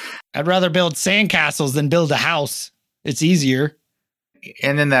know. I'd rather build sandcastles than build a house. It's easier.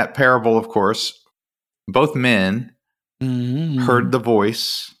 And in that parable, of course, both men heard the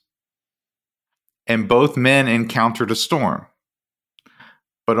voice, and both men encountered a storm.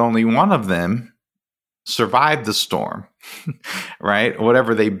 But only one of them survived the storm, right?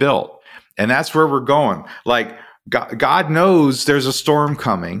 Whatever they built. And that's where we're going. Like, God knows there's a storm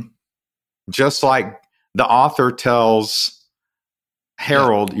coming, just like the author tells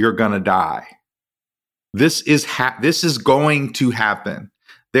Harold, you're going to die. This is going to happen.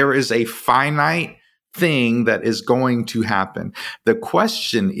 There is a finite thing that is going to happen. The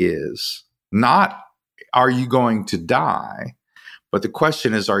question is not, are you going to die? But the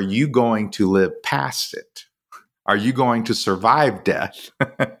question is, are you going to live past it? Are you going to survive death?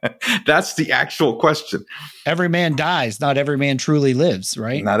 That's the actual question. Every man dies. Not every man truly lives,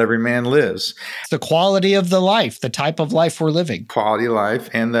 right? Not every man lives. It's the quality of the life, the type of life we're living. Quality of life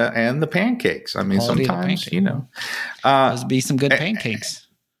and the pancakes. I mean, quality sometimes, you know. Those be some good pancakes.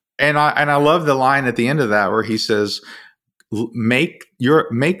 And I love the line at the end of that where he says, make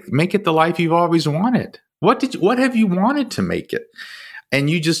it the life you've always wanted. What have you wanted to make it?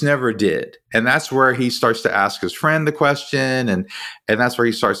 And you just never did. And that's where he starts to ask his friend the question. And that's where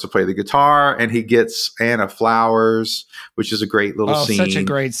he starts to play the guitar, and he gets Anna flowers, which is a great little scene. Such a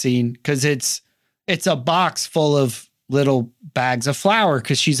great scene. Cause it's a box full of little bags of flour,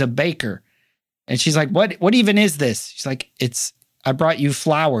 cause she's a baker. And she's like, what even is this? She's like, I brought you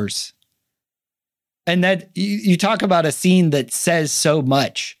flowers. And that you talk about a scene that says so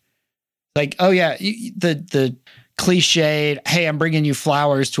much. Like, oh yeah, the cliched, hey, I'm bringing you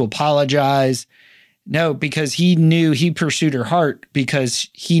flowers to apologize. No, because he pursued her heart because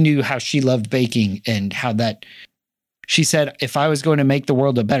he knew how she loved baking and how that, she said, if I was going to make the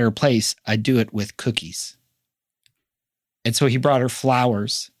world a better place, I'd do it with cookies. And so he brought her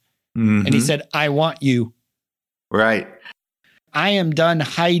flowers and he said, I want you. Right. I am done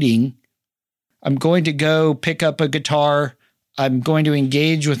hiding. I'm going to go pick up a guitar. I'm going to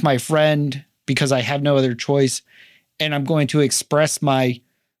engage with my friend because I have no other choice. And I'm going to express my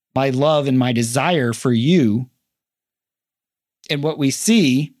love and my desire for you. And what we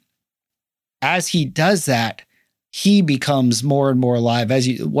see as he does that, he becomes more and more alive.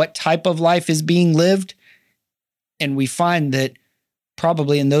 What type of life is being lived? And we find that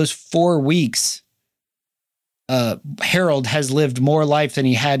probably in those 4 weeks, Harold has lived more life than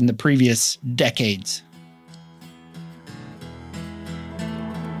he had in the previous decades.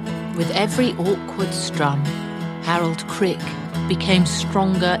 With every awkward strum, Harold Crick became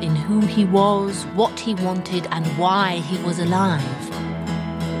stronger in who he was, what he wanted, and why he was alive.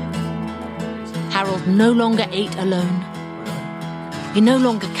 Harold no longer ate alone. He no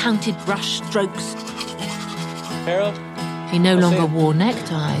longer counted brush strokes. Harold? He no longer wore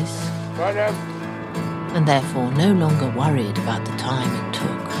neckties. Right now. And therefore no longer worried about the time it took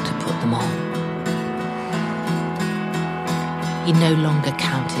to put them on. he no longer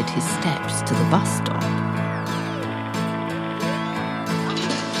counted his steps to the bus stop.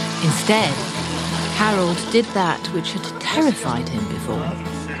 Instead, Harold did that which had terrified him before.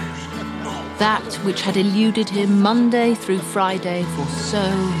 That which had eluded him Monday through Friday for so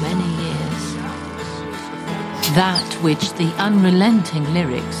many years. That which the unrelenting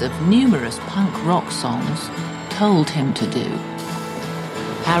lyrics of numerous punk rock songs told him to do.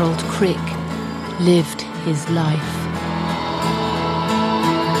 Harold Crick lived his life.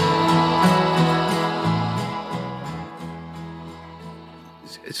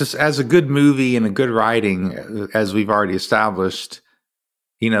 It's just, as a good movie and a good writing, as we've already established,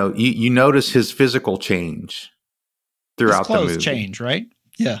 you notice his physical change throughout the movie. His clothes change, right?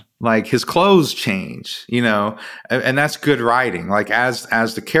 Yeah. Like his clothes change, and that's good writing. Like as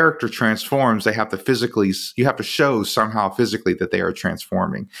the character transforms, you have to show somehow physically that they are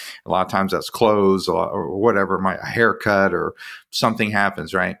transforming. A lot of times that's clothes or whatever, a haircut or something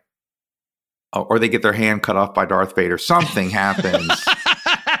happens, right? Or they get their hand cut off by Darth Vader. Something happens,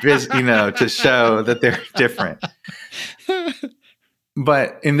 to show that they're different.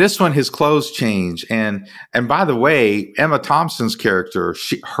 But in this one, his clothes change, and by the way, Emma Thompson's character,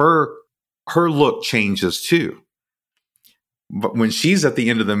 her look changes too. But when she's at the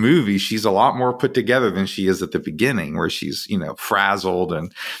end of the movie, she's a lot more put together than she is at the beginning, where she's frazzled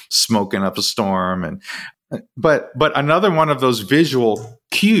and smoking up a storm. But another one of those visual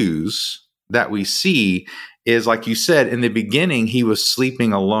cues that we see is, like you said, in the beginning, he was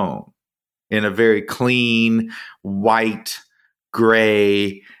sleeping alone in a very clean, white,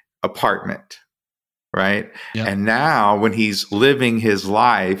 gray apartment, right? Yep. And now when he's living his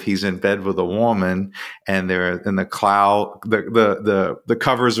life, he's in bed with a woman, and they're in the cloud, the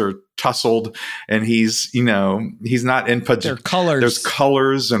covers are tussled, and he's not in pajamas. They're colors. There's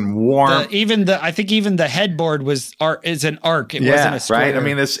colors and warmth. I think even the headboard is an arc. It wasn't a square. Right. I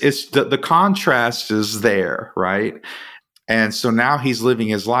mean, it's the contrast is there, right? And so now he's living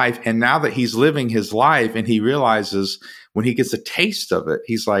his life, and now that he's living his life, and he realizes, when he gets a taste of it,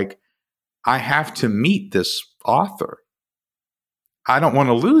 he's like, I have to meet this author. I don't want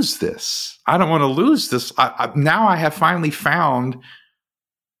to lose this. Now I have finally found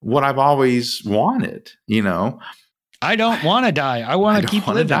what I've always wanted, I don't want to die. I want to keep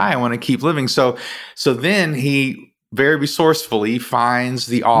living. I want to keep living. So then he very resourcefully finds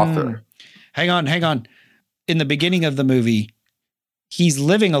the author. Hang on. In the beginning of the movie, he's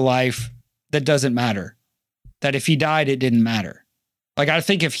living a life that doesn't matter. That if he died, it didn't matter. Like, I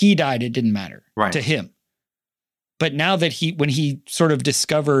think if he died, it didn't matter to him. But now that when he sort of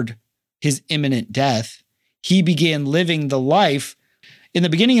discovered his imminent death, he began living the life. In the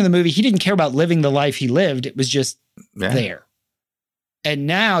beginning of the movie, he didn't care about living the life he lived. It was just there. And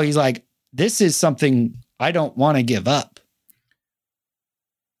now he's like, this is something I don't want to give up.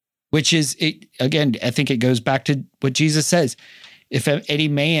 Which is, again, I think it goes back to what Jesus says. If any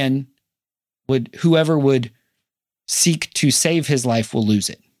man whoever would seek to save his life will lose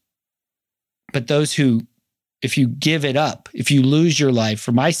it. But those who, if you give it up, if you lose your life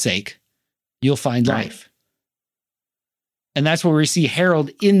for my sake, you'll find life. And that's where we see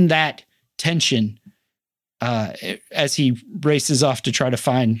Harold in that tension as he races off to try to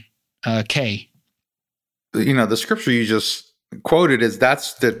find Kay. The scripture you just quoted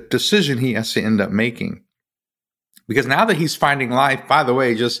that's the decision he has to end up making. Because now that he's finding life, by the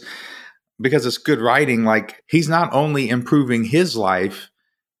way, just because it's good writing, like, he's not only improving his life,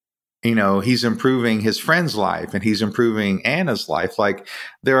 he's improving his friend's life, and he's improving Anna's life. Like,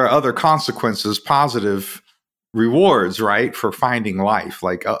 there are other consequences, positive rewards, right, for finding life.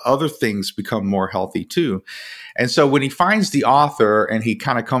 Like, other things become more healthy too. And so when he finds the author and he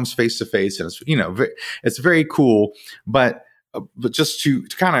kind of comes face to face, and it's very cool. But just to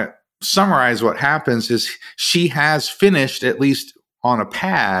kind of summarize what happens is, she has finished, at least on a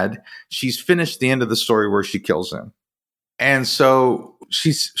pad, she's finished the end of the story where she kills him. And so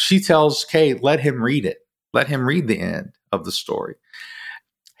she tells Kay, let him read it. Let him read the end of the story.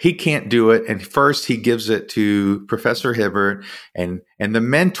 He can't do it. And first he gives it to Professor Hibbert, and the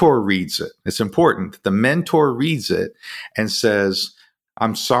mentor reads it. It's important. The mentor reads it and says,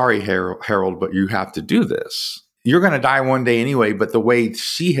 I'm sorry, Harold, but you have to do this. You're going to die one day anyway, but the way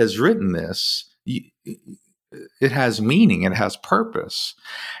she has written this, it has meaning, it has purpose.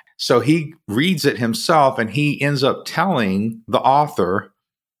 So he reads it himself, and he ends up telling the author,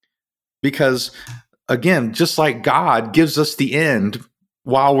 because, again, just like God gives us the end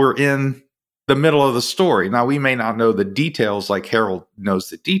while we're in the middle of the story. Now, we may not know the details like Harold knows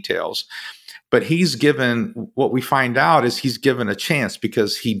the details, but he's given, what we find out is he's given a chance,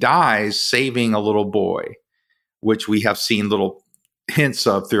 because he dies saving a little boy. which we have seen little hints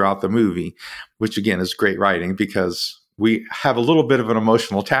of throughout the movie, which again is great writing because we have a little bit of an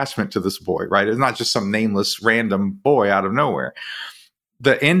emotional attachment to this boy, right? It's not just some nameless random boy out of nowhere.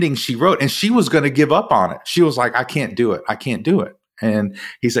 The ending she wrote, and she was going to give up on it. She was like, I can't do it. I can't do it. And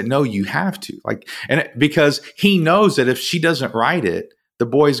he said, no, you have to. Because he knows that if she doesn't write it, the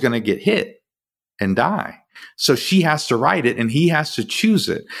boy's going to get hit and die. So she has to write it and he has to choose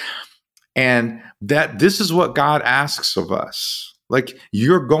it. And this is what God asks of us. Like,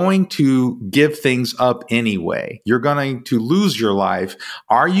 you're going to give things up anyway. You're going to lose your life.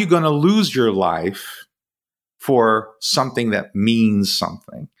 Are you going to lose your life for something that means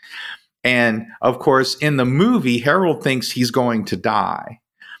something? And of course, in the movie, Harold thinks he's going to die,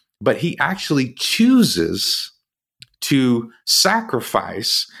 but he actually chooses to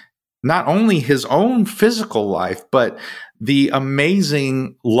sacrifice not only his own physical life, but the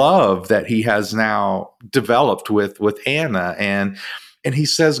amazing love that he has now developed with Anna. And he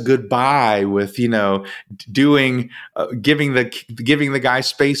says goodbye with, giving the guy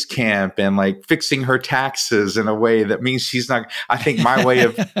space camp and like fixing her taxes in a way that means she's not. I think my way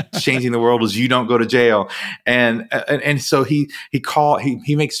of changing the world is you don't go to jail. And so he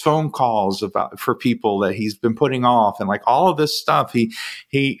makes phone calls for people that he's been putting off, and like all of this stuff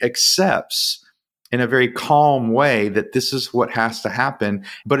he accepts in a very calm way that this is what has to happen.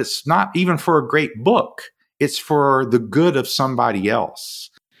 But it's not even for a great book. It's for the good of somebody else.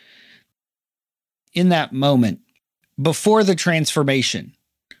 In that moment, before the transformation,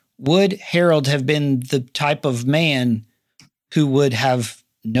 would Harold have been the type of man who would have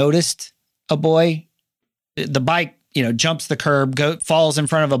noticed a boy? The bike, jumps the curb, falls in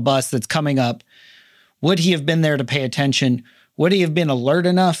front of a bus that's coming up. Would he have been there to pay attention? Would he have been alert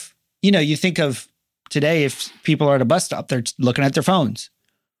enough? You think of today, if people are at a bus stop, they're looking at their phones.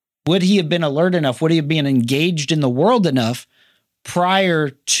 Would he have been alert enough? Would he have been engaged in the world enough prior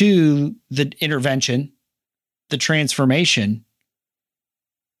to the intervention, the transformation?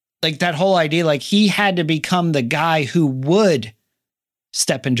 Like that whole idea, like he had to become the guy who would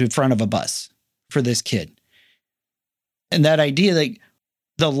step into front of a bus for this kid. And that idea, like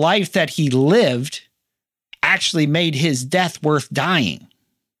the life that he lived actually made his death worth dying.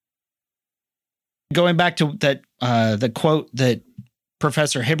 Going back to that, the quote that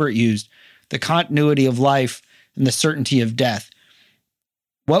Professor Hibbert used, the continuity of life and the certainty of death.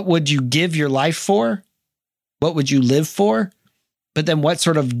 What would you give your life for? What would you live for? But then what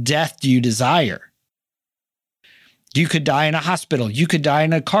sort of death do you desire? You could die in a hospital. You could die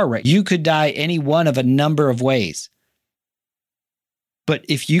in a car wreck. You could die any one of a number of ways. But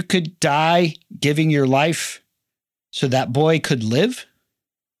if you could die giving your life so that boy could live,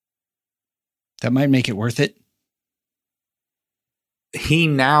 that might make it worth it. He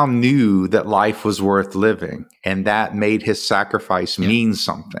now knew that life was worth living, and that made his sacrifice mean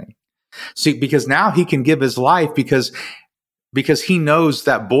something. See, because now he can give his life because he knows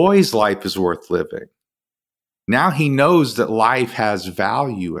that boy's life is worth living. Now he knows that life has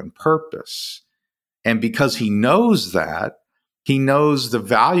value and purpose. And because he knows that, he knows the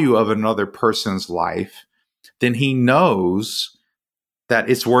value of another person's life, then he knows that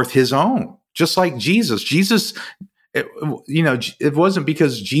it's worth his own. Just like Jesus. It wasn't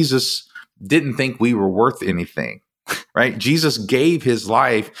because Jesus didn't think we were worth anything, right? Jesus gave his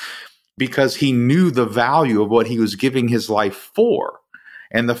life because he knew the value of what he was giving his life for.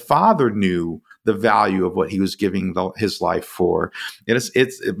 And the Father knew the value of what he was giving his life for.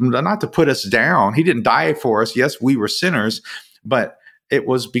 It's not to put us down. He didn't die for us. Yes, we were sinners, but it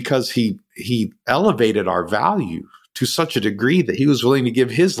was because he elevated our value to such a degree that he was willing to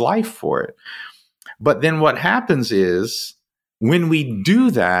give his life for it. But then what happens is when we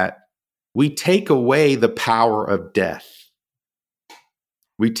do that, we take away the power of death.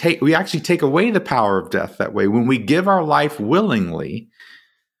 We actually take away the power of death that way. When we give our life willingly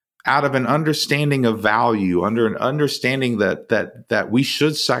out of an understanding of value, under an understanding that we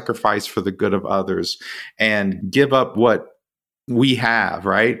should sacrifice for the good of others and give up what we have,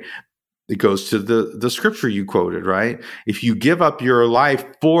 right? It goes to the scripture you quoted, right? If you give up your life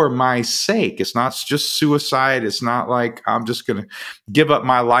for my sake, it's not just suicide. It's not like I'm just going to give up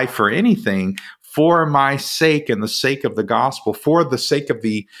my life for anything. For my sake and the sake of the gospel, for the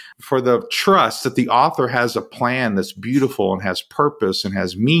trust that the author has a plan that's beautiful and has purpose and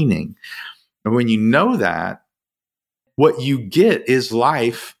has meaning. And when you know that, what you get is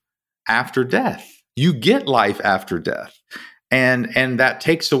life after death. You get life after death. And that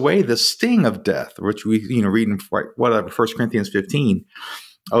takes away the sting of death, which we read in 1 Corinthians 15.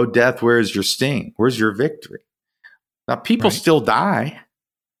 Oh, death, where is your sting? Where's your victory? Now, people still die,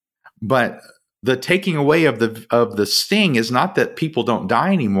 but the taking away of the sting is not that people don't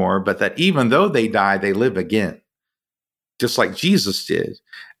die anymore, but that even though they die, they live again, just like Jesus did.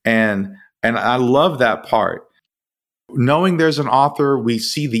 And I love that part. Knowing there's an author, we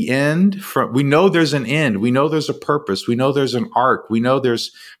see the end. We know there's an end. We know there's a purpose. We know there's an arc. We know there's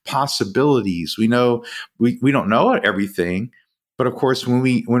possibilities. We know we don't know everything, but of course, when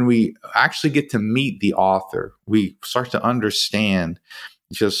we actually get to meet the author, we start to understand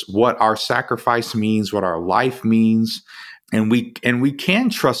just what our sacrifice means, what our life means. And we can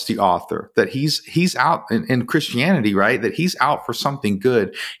trust the author that he's out in Christianity, right? That he's out for something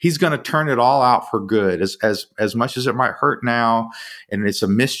good. He's going to turn it all out for good, as much as it might hurt now, and it's a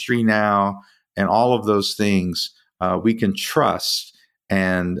mystery now, and all of those things we can trust.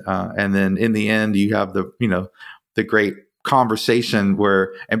 And then in the end, you have the great conversation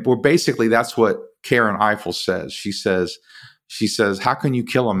where basically that's what Karen Eiffel says. She says, how can you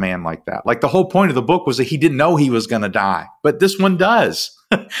kill a man like that? Like, the whole point of the book was that he didn't know he was going to die, but this one does.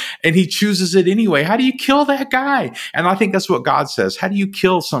 And he chooses it anyway. How do you kill that guy? And I think that's what God says. How do you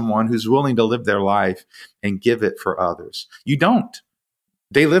kill someone who's willing to live their life and give it for others? You don't.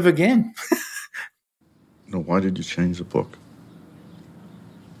 They live again. No, why did you change the book?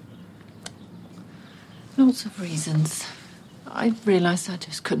 Lots of reasons. I realized I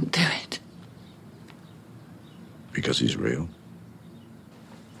just couldn't do it. Because he's real?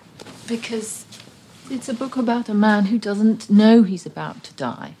 Because it's a book about a man who doesn't know he's about to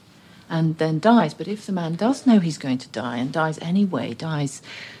die and then dies. But if the man does know he's going to die and dies anyway, dies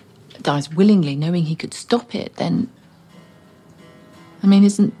willingly, knowing he could stop it, then, I mean,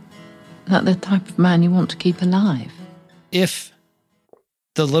 isn't that the type of man you want to keep alive? If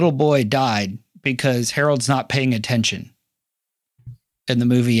the little boy died because Harold's not paying attention and the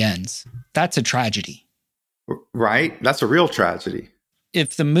movie ends, that's a tragedy. Right? That's a real tragedy.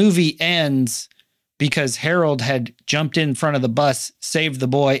 If the movie ends because Harold had jumped in front of the bus, saved the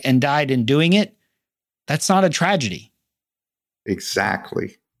boy, and died in doing it, that's not a tragedy.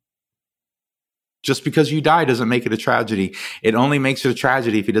 Exactly. Just because you die doesn't make it a tragedy. It only makes it a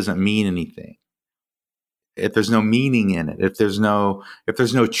tragedy if it doesn't mean anything. If there's no meaning in it, if there's no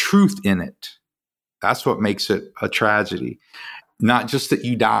truth in it, that's what makes it a tragedy. Not just that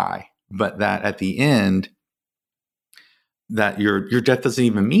you die, but that at the end, that your death doesn't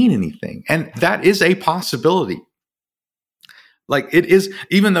even mean anything. And that is a possibility. Like, it is,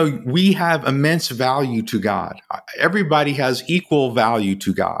 even though we have immense value to God, everybody has equal value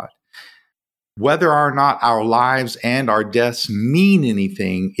to God. Whether or not our lives and our deaths mean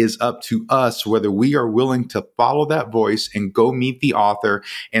anything is up to us, whether we are willing to follow that voice and go meet the author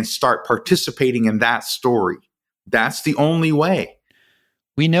and start participating in that story. That's the only way.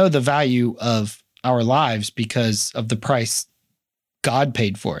 We know the value of our lives because of the price God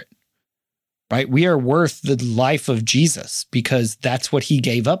paid for it, right? We are worth the life of Jesus because that's what he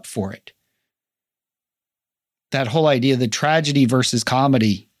gave up for it. That whole idea, the tragedy versus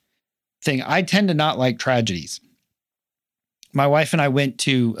comedy thing, I tend to not like tragedies. My wife and I went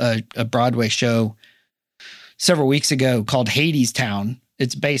to a Broadway show several weeks ago called Hadestown.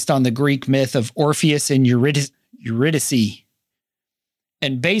 It's based on the Greek myth of Orpheus and Eurydice.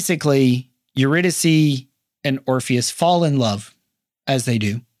 And basically, Eurydice and Orpheus fall in love, as they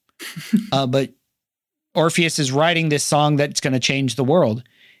do. But Orpheus is writing this song that's going to change the world.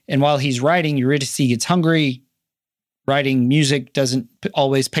 And while he's writing, Eurydice gets hungry. Writing music doesn't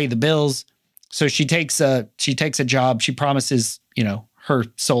always pay the bills. So she takes a job. She promises, her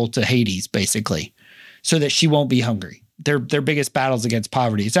soul to Hades, basically, so that she won't be hungry. Their biggest battles against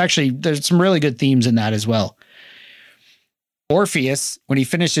poverty. It's actually, there's some really good themes in that as well. Orpheus, when he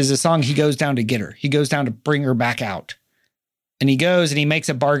finishes a song, he goes down to get her. He goes down to bring her back out. And he goes and he makes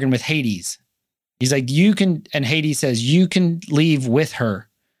a bargain with Hades. He's like, and Hades says, you can leave with her,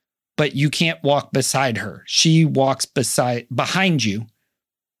 but you can't walk beside her. She walks behind you.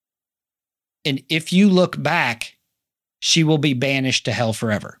 And if you look back, she will be banished to hell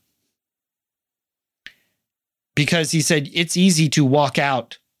forever. Because he said, it's easy to walk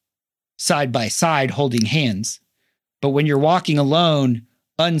out side by side holding hands. But when you're walking alone,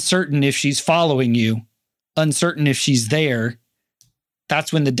 uncertain if she's following you, uncertain if she's there,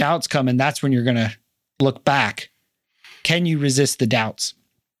 that's when the doubts come, and that's when you're going to look back. Can you resist the doubts?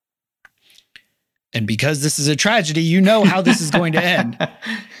 And because this is a tragedy, you know how this is going to end.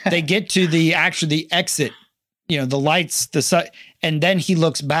 They get to the exit, the lights, the sun, and then he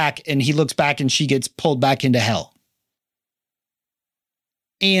looks back and she gets pulled back into hell.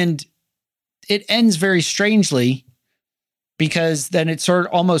 And it ends very strangely, because then it sort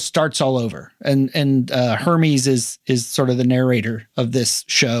of almost starts all over. And Hermes is sort of the narrator of this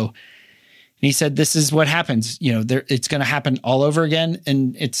show. he said, this is what happens. It's going to happen all over again,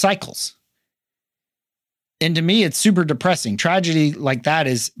 and it cycles. And to me, it's super depressing. Tragedy like that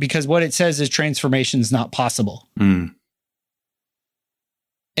is because what it says is transformation is not possible. Mm.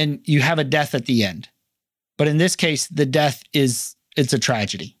 And you have a death at the end. But in this case, the death it's a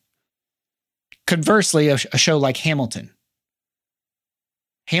tragedy. Conversely, a show like Hamilton.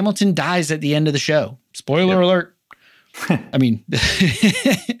 Hamilton dies at the end of the show. Spoiler alert. I mean,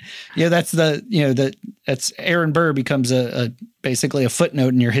 that's that's Aaron Burr becomes basically a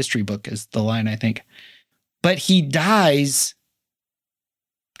footnote in your history book is the line, I think. But he dies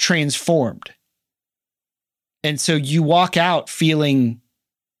transformed. And so you walk out feeling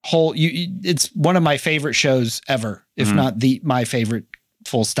whole. It's one of my favorite shows ever, if not my favorite,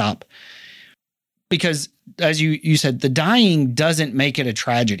 full stop. Because as you said, the dying doesn't make it a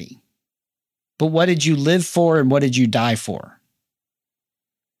tragedy. But what did you live for and what did you die for?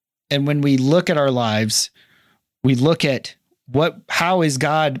 And when we look at our lives, we look at how has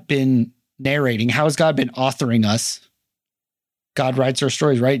God been narrating? How has God been authoring us? God writes our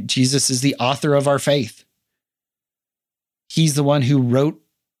stories, right? Jesus is the author of our faith. He's the one who wrote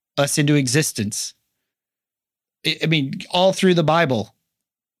us into existence. I mean, all through the Bible,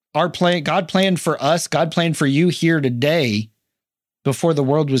 God planned for us, God planned for you here today before the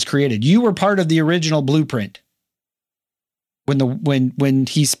world was created. You were part of the original blueprint. When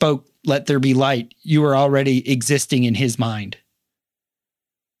he spoke, let there be light, you were already existing in his mind.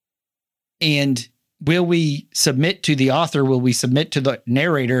 And will we submit to the author? Will we submit to the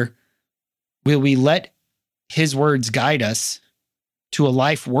narrator? Will we let his words guide us to a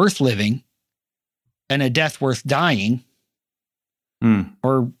life worth living and a death worth dying?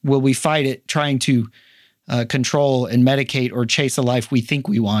 Or will we fight it trying to control and medicate or chase a life we think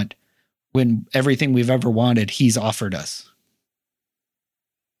we want when everything we've ever wanted, he's offered us?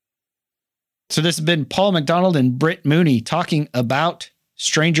 So this has been Paul McDonald and Britt Mooney talking about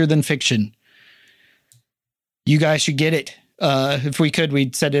Stranger Than Fiction. You guys should get it. If we could,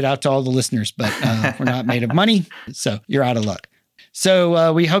 we'd send it out to all the listeners, but we're not made of money, so you're out of luck.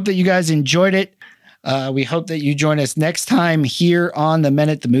 So we hope that you guys enjoyed it. We hope that you join us next time here on the Men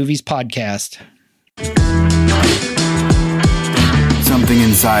at the Movies podcast. Something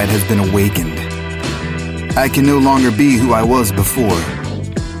inside has been awakened. I can no longer be who I was before.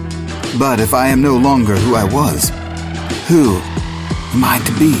 But if I am no longer who I was, who am I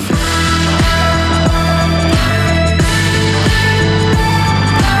to be?